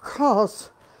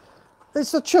 because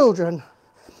it's the children.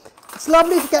 It's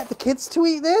lovely to get the kids to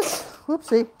eat this.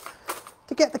 Whoopsie.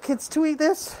 To get the kids to eat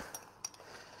this.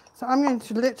 So I'm going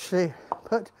to literally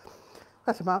put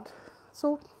that amount. That's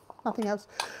all. Nothing else.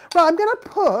 Right, I'm going to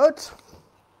put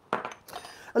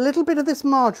a little bit of this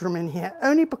marjoram in here,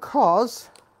 only because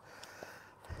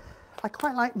I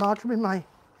quite like marjoram in my...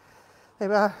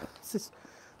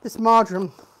 this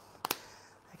marjoram.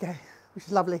 Okay, which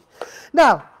is lovely.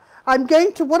 Now,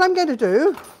 what I'm going to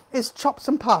do is chop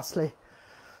some parsley.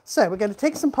 So we're going to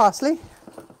take some parsley.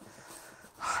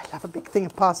 I love a big thing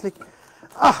of parsley.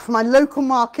 From my local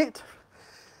market.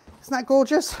 Isn't that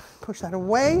gorgeous? Push that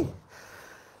away.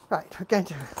 Right, we're going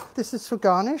to, this is for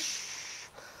garnish.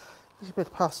 A little bit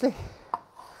of parsley.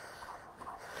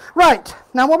 Right,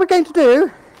 now what we're going to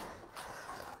do,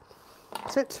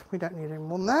 That's it. We don't need any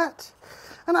more than that.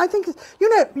 And I think, you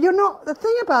know, you're not, the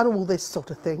thing about all this sort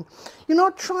of thing, you're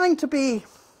not trying to be,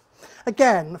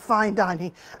 again, fine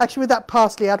dining. Actually, with that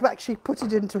parsley, I'd actually put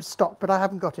it into stock, but I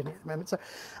haven't got any at the moment. So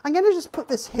I'm going to just put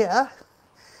this here.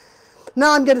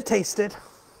 Now I'm going to taste it.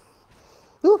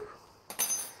 Ooh.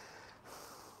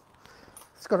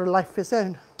 It's got a life of its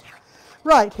own.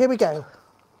 Right, here we go.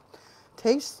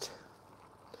 Taste.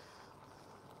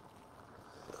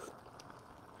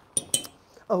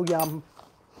 Oh, yum.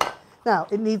 Now,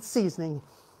 it needs seasoning.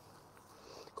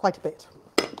 Quite a bit.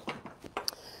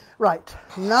 Right,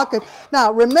 now good.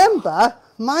 Now, remember,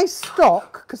 my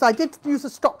stock, because I did use a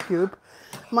stock cube,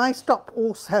 my stock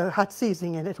also had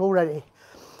seasoning in it already.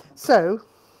 So,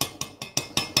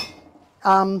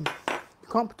 you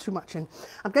can't put too much in.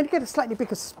 I'm going to get a slightly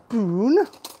bigger spoon.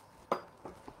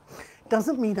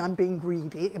 Doesn't mean I'm being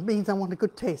greedy. It means I want a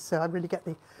good taste, so I really get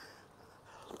the...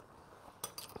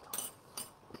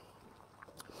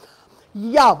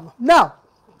 Yum! Now,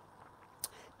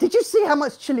 did you see how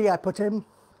much chili I put in?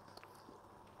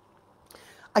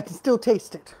 I can still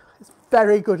taste it. It's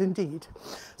very good indeed.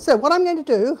 So what I'm going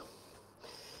to do,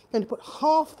 I'm going to put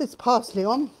half this parsley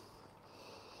on.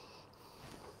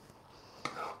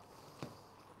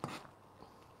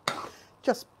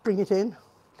 Just bring it in.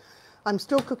 I'm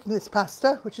still cooking this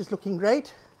pasta, which is looking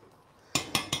great.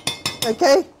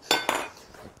 Okay.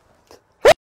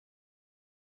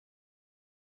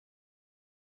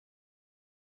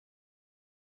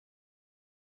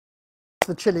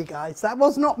 The chili, guys. That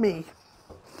was not me.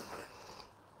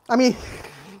 I mean,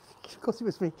 of course it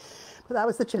was me, but that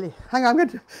was the chili. Hang on, I'm going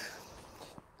to...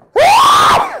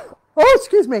 Oh,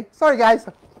 excuse me. Sorry, guys.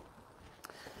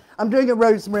 I'm doing a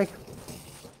rosemary.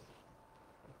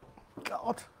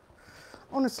 God,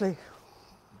 honestly.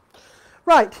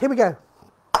 Right, here we go.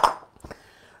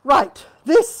 Right,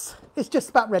 this is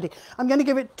just about ready. I'm going to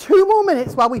give it 2 more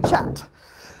minutes while we chat.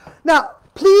 Now,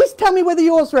 please tell me whether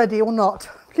yours ready or not.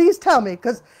 Please tell me,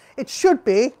 because it should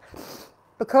be,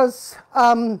 because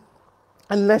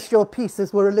unless your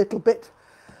pieces were a little bit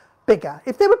bigger.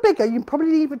 If they were bigger, you'd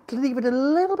probably leave it a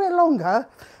little bit longer.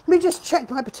 Let me just check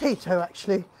my potato,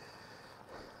 actually.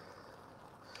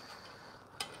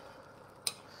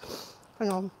 Hang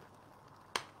on.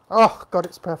 Oh, God,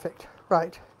 it's perfect.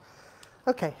 Right.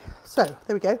 Okay, so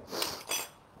there we go.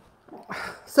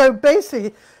 So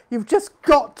basically, you've just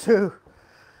got to...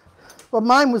 Well,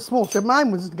 mine was small, so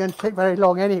mine wasn't going to take very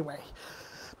long anyway.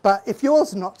 But if yours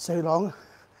is not so long,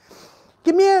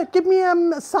 give me a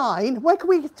sign. Where can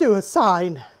we do a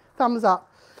sign? Thumbs up.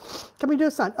 Can we do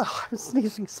a sign? Oh, I'm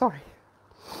sneezing. Sorry.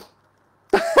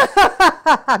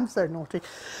 I'm so naughty.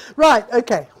 Right.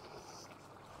 Okay.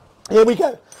 Here we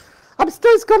go. I'm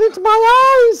still gone into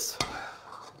my eyes.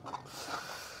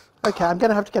 Okay, I'm going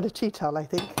to have to get a tea towel, I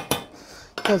think,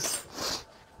 because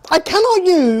I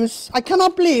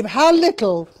cannot believe how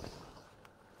little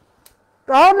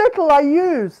I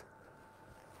use.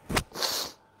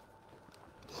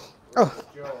 Oh.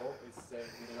 Joe is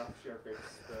giving up your big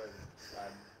spoon.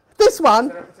 This one,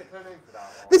 Is there a particular name for that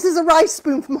one? this is a rice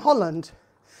spoon from Holland.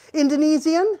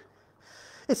 Indonesian,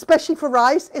 especially for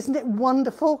rice. Isn't it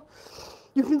wonderful?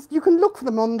 You can look for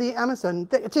them on the Amazon.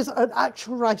 It is an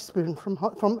actual rice spoon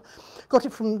got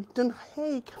it from Den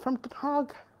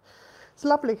Haag. It's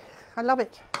lovely. I love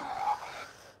it.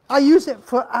 I use it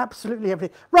for absolutely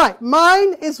everything. Right,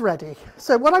 mine is ready.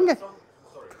 So what I'm going to...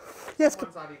 Sorry. Yes.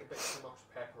 Sometimes adding a bit too much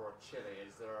pepper or chili.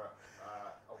 Is there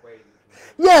a way you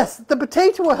can... Yes, the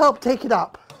potato will help take it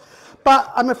up.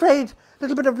 But I'm afraid a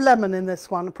little bit of lemon in this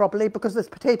one, probably, because there's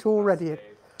potato already in.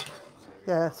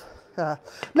 Yes.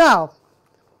 Now,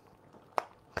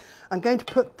 I'm going to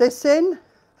put this in.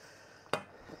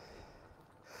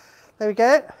 There we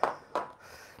go.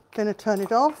 Going to turn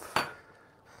it off.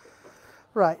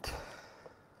 Right.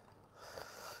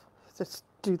 Let's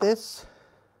do this.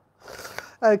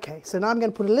 Okay, so now I'm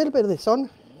going to put a little bit of this on.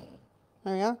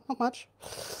 There we are, not much.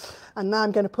 And now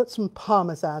I'm going to put some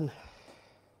Parmesan.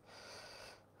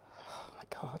 Oh my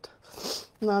God.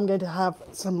 Now I'm going to have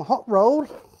some hot roll.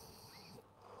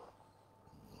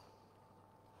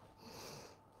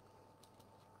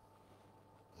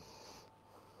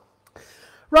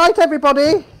 Right,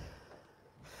 everybody.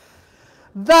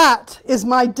 That is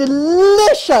my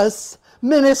delicious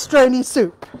minestrone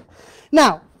soup.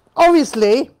 Now,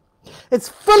 obviously, it's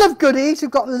full of goodies.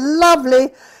 You've got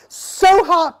lovely, so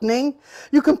heartening.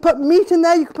 You can put meat in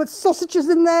there. You can put sausages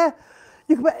in there.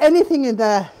 You can put anything in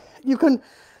there. You can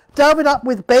delve it up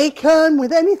with bacon,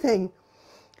 with anything.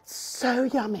 It's so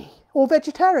yummy. Or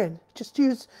vegetarian. Just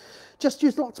use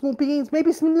lots more beans,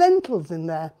 maybe some lentils in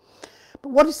there. But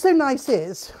what is so nice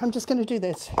is, I'm just going to do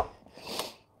this.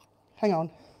 Hang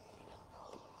on.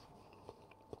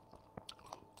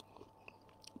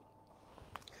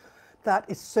 That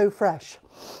is so fresh.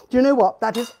 Do you know what?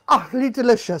 That is utterly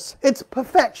delicious. It's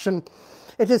perfection.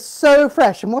 It is so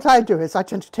fresh. And what I do is I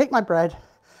tend to take my bread,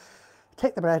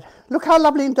 take the bread. Look how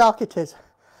lovely and dark it is.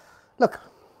 Look,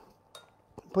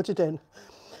 put it in.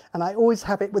 And I always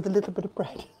have it with a little bit of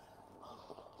bread.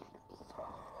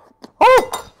 Oh!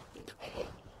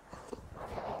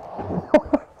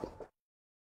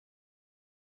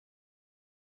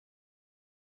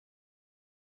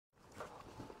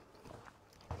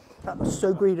 That was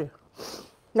so greedy.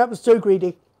 That was so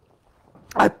greedy.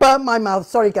 I burnt my mouth.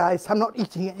 Sorry, guys. I'm not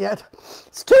eating it yet.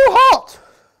 It's too hot.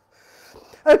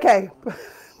 Okay.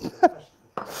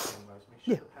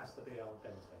 Yeah.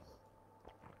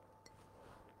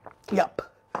 Yep,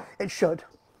 it should.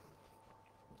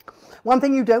 One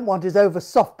thing you don't want is over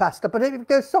soft pasta, but if it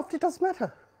goes soft, it doesn't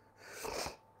matter.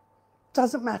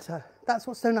 Doesn't matter. That's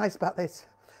what's so nice about this.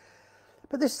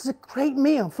 But this is a great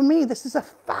meal. For me, this is a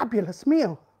fabulous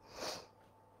meal.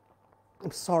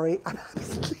 I'm sorry.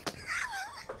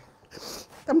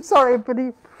 I'm sorry,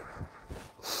 everybody.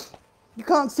 You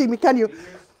can't see me, can you? You use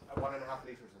 1.5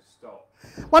 litres of stock.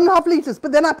 1.5 litres,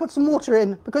 but then I put some water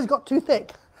in because it got too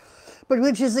thick. But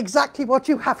which is exactly what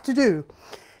you have to do.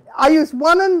 I use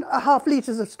 1.5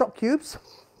 litres of stock cubes.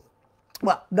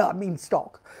 Well, no, I mean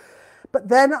stock. But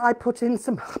then I put in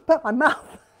some, burnt my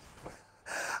mouth.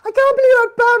 I can't believe I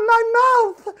burned my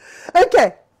mouth.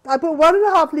 Okay, I put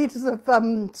 1.5 litres of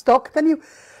stock. Then you,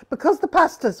 because the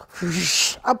pasta's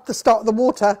up the stock, the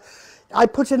water, I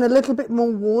put in a little bit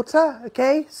more water,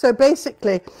 okay? So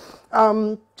basically,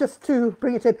 just to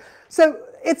bring it in. So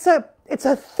it's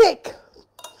a thick,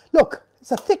 look,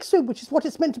 it's a thick soup, which is what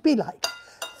it's meant to be like.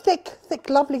 Thick,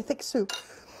 lovely, thick soup.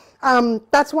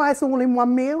 That's why it's all in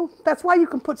one meal. That's why you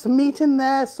can put some meat in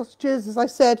there, sausages, as I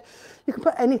said. You can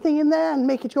put anything in there and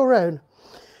make it your own.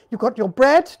 You've got your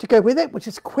bread to go with it, which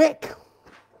is quick.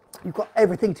 You've got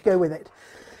everything to go with it.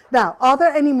 Now, are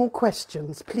there any more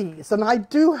questions, please? And I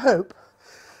do hope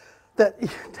that you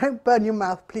don't burn your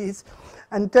mouth, please,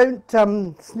 and don't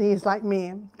sneeze like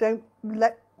me. Don't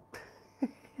let...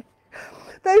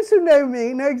 Those who know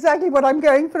me know exactly what I'm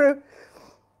going through.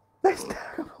 That's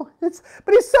terrible.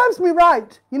 But it serves me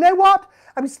right. You know what?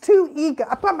 I was too eager.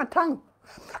 I burnt my tongue.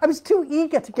 I was too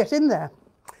eager to get in there.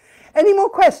 Any more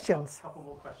questions? A couple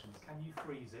more questions. Can you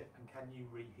freeze it and can you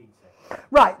reheat it?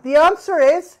 Right. The answer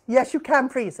is yes, you can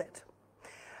freeze it.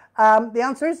 The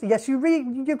answer is yes, you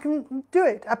can do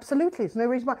it. Absolutely. There's no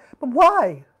reason why. But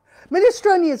why?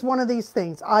 Minestrone is one of these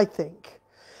things, I think,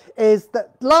 is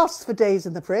that lasts for days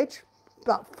in the fridge,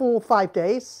 about 4 or 5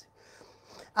 days.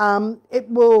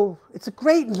 It's a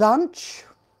great lunch.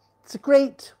 It's a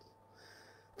great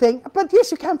thing. But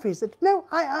yes, you can freeze it. No,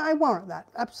 I warrant that.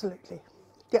 Absolutely.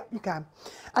 Yeah, you can.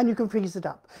 And you can freeze it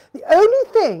up. The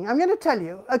only thing, I'm going to tell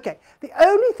you, okay, the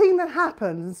only thing that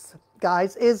happens,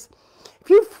 guys, is if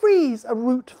you freeze a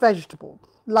root vegetable,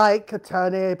 like a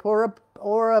turnip or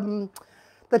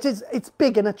it's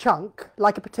big in a chunk,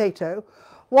 like a potato,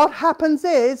 what happens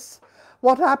is,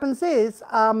 if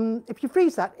you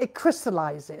freeze that, it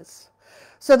crystallizes.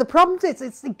 So the problem is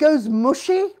it goes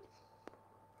mushy.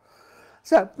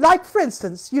 So, like for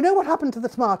instance, you know what happened to the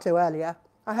tomato earlier?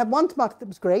 I had one tomato that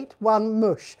was great, one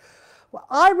mush. Well,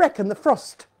 I reckon the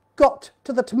frost got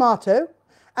to the tomato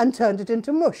and turned it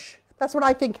into mush. That's what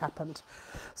I think happened.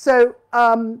 So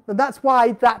that's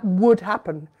why that would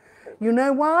happen. You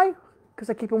know why?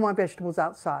 Because I keep all my vegetables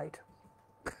outside.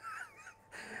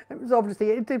 It was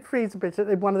obviously, it did freeze a bit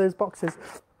in one of those boxes.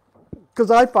 Because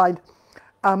I find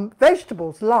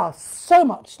vegetables last so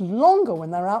much longer when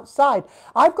they're outside.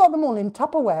 I've got them all in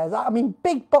Tupperwares, I mean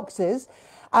big boxes,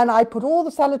 and I put all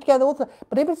the salad together.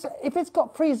 But if it's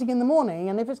got freezing in the morning,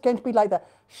 and if it's going to be like that,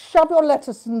 shove your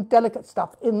lettuce and delicate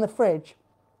stuff in the fridge.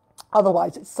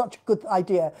 Otherwise, it's such a good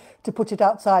idea to put it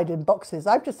outside in boxes.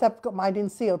 I've just got mine in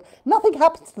sealed. Nothing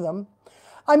happens to them.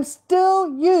 I'm still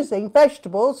using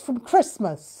vegetables from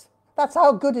Christmas. That's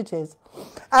how good it is.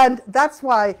 And that's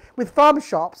why with farm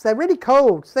shops, they're really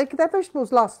cold. So their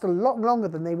vegetables last a lot longer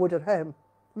than they would at home.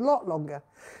 A lot longer.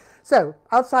 So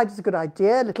outside is a good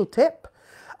idea, little tip.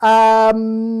 What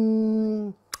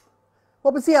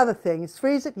was the other thing? Is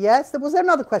freeze it? Yes. Was there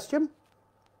another question?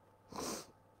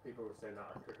 People were saying that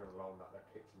are cooking along that their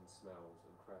kitchen smells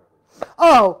incredible.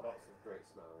 Oh. Lots of great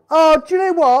smells. Oh, do you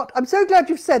know what? I'm so glad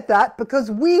you've said that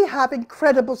because we have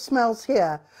incredible smells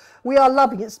here. We are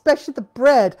loving it, especially the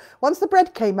bread. Once the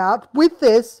bread came out with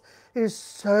this, it is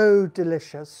so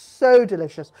delicious, so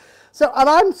delicious. So, and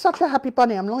I'm such a happy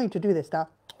bunny. I'm longing to do this now.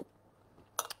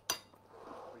 Are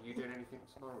you doing anything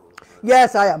tomorrow?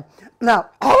 Yes, I am.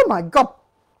 Now, oh my God,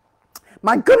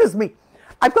 my goodness me,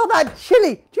 I've got that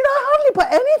chili. Do you know I hardly put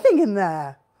anything in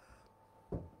there?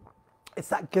 It's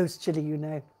that ghost chili, you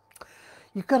know.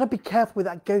 You've got to be careful with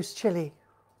that ghost chili.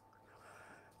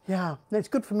 Yeah, no, it's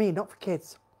good for me, not for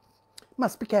kids.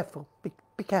 Must be careful,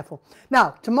 be careful.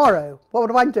 Now, tomorrow,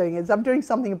 what I'm doing is I'm doing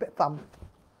something a bit fun.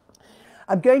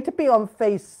 I'm going to be on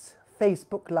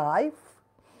Facebook Live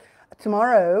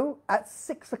tomorrow at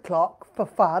 6 o'clock for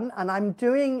fun, and I'm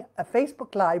doing a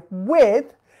Facebook Live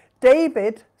with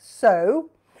David So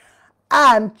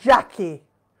and Jackie.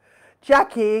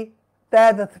 Jackie,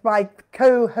 they're my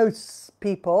co-hosts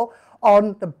people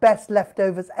on the best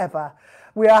leftovers ever.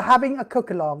 We are having a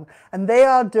cook-along, and they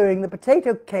are doing the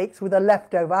potato cakes with a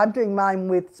leftover. I'm doing mine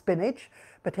with spinach,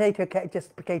 potato cake,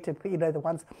 just potato, you know, the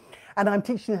ones. And I'm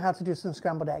teaching you how to do some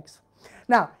scrambled eggs.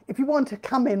 Now, if you want to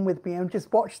come in with me and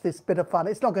just watch this bit of fun,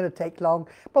 it's not going to take long,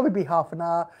 probably be half an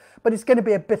hour, but it's going to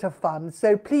be a bit of fun.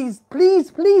 So please,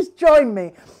 please, please join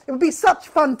me. It would be such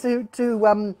fun to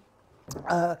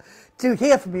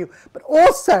hear from you, but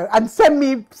also, and send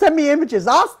me images,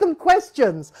 ask them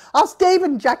questions, ask Dave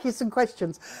and Jackie some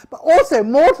questions, but also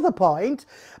more to the point,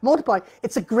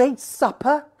 it's a great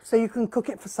supper, so you can cook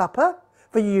it for supper,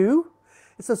 for you.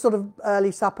 It's a sort of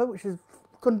early supper, which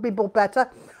couldn't be more better,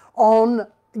 on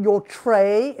your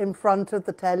tray in front of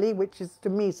the telly, which is to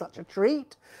me such a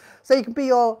treat. So you can be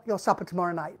your supper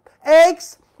tomorrow night.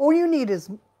 Eggs, all you need is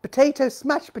potato,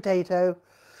 smashed potato,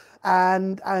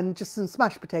 and just some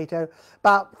smashed potato,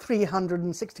 about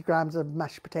 360 grams of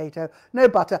mashed potato, no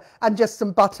butter, and just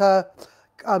some butter,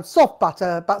 soft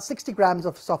butter, about 60 grams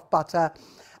of soft butter,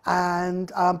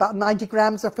 and about 90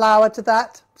 grams of flour to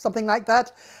that, something like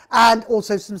that, and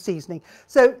also some seasoning.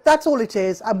 So that's all it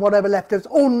is, and whatever leftovers,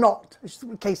 or not,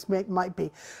 in case it might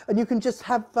be. And you can just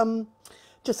have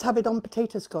it on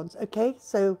potato scones, okay?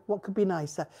 So what could be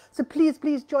nicer? So please,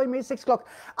 please join me at 6 o'clock.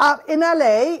 In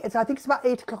LA, I think it's about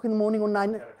 8 o'clock in the morning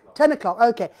or 10 o'clock,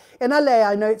 okay. In LA,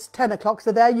 I know it's 10 o'clock,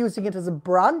 so they're using it as a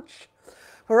brunch.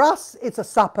 For us, it's a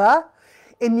supper.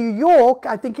 In New York,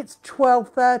 I think it's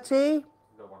 12:30.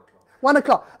 No, 1 o'clock. 1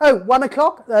 o'clock. Oh, 1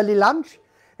 o'clock, early lunch.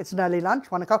 It's an early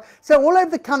lunch, 1 o'clock. So all over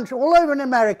the country, all over in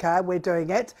America, we're doing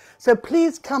it. So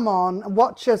please come on and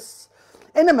watch us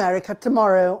in America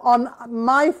tomorrow on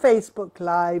my Facebook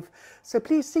Live. So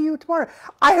please see you tomorrow.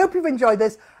 I hope you've enjoyed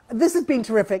this. This has been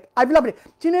terrific. I've loved it.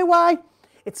 Do you know why?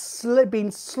 It's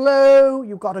been slow.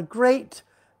 You've got a great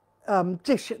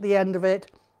dish at the end of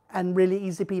it, and really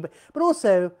easy people. But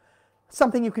also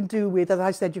something you can do with, as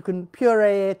I said, you can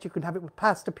puree it. You can have it with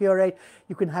pasta puree.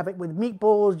 You can have it with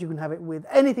meatballs. You can have it with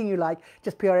anything you like.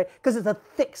 Just puree, because it's a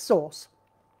thick sauce.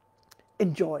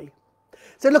 Enjoy.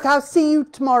 So look, I'll see you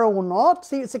tomorrow or not.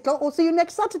 See you at 6 o'clock, or see you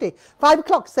next Saturday, 5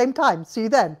 o'clock, same time. See you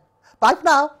then. Bye for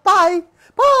now. Bye.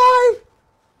 Bye.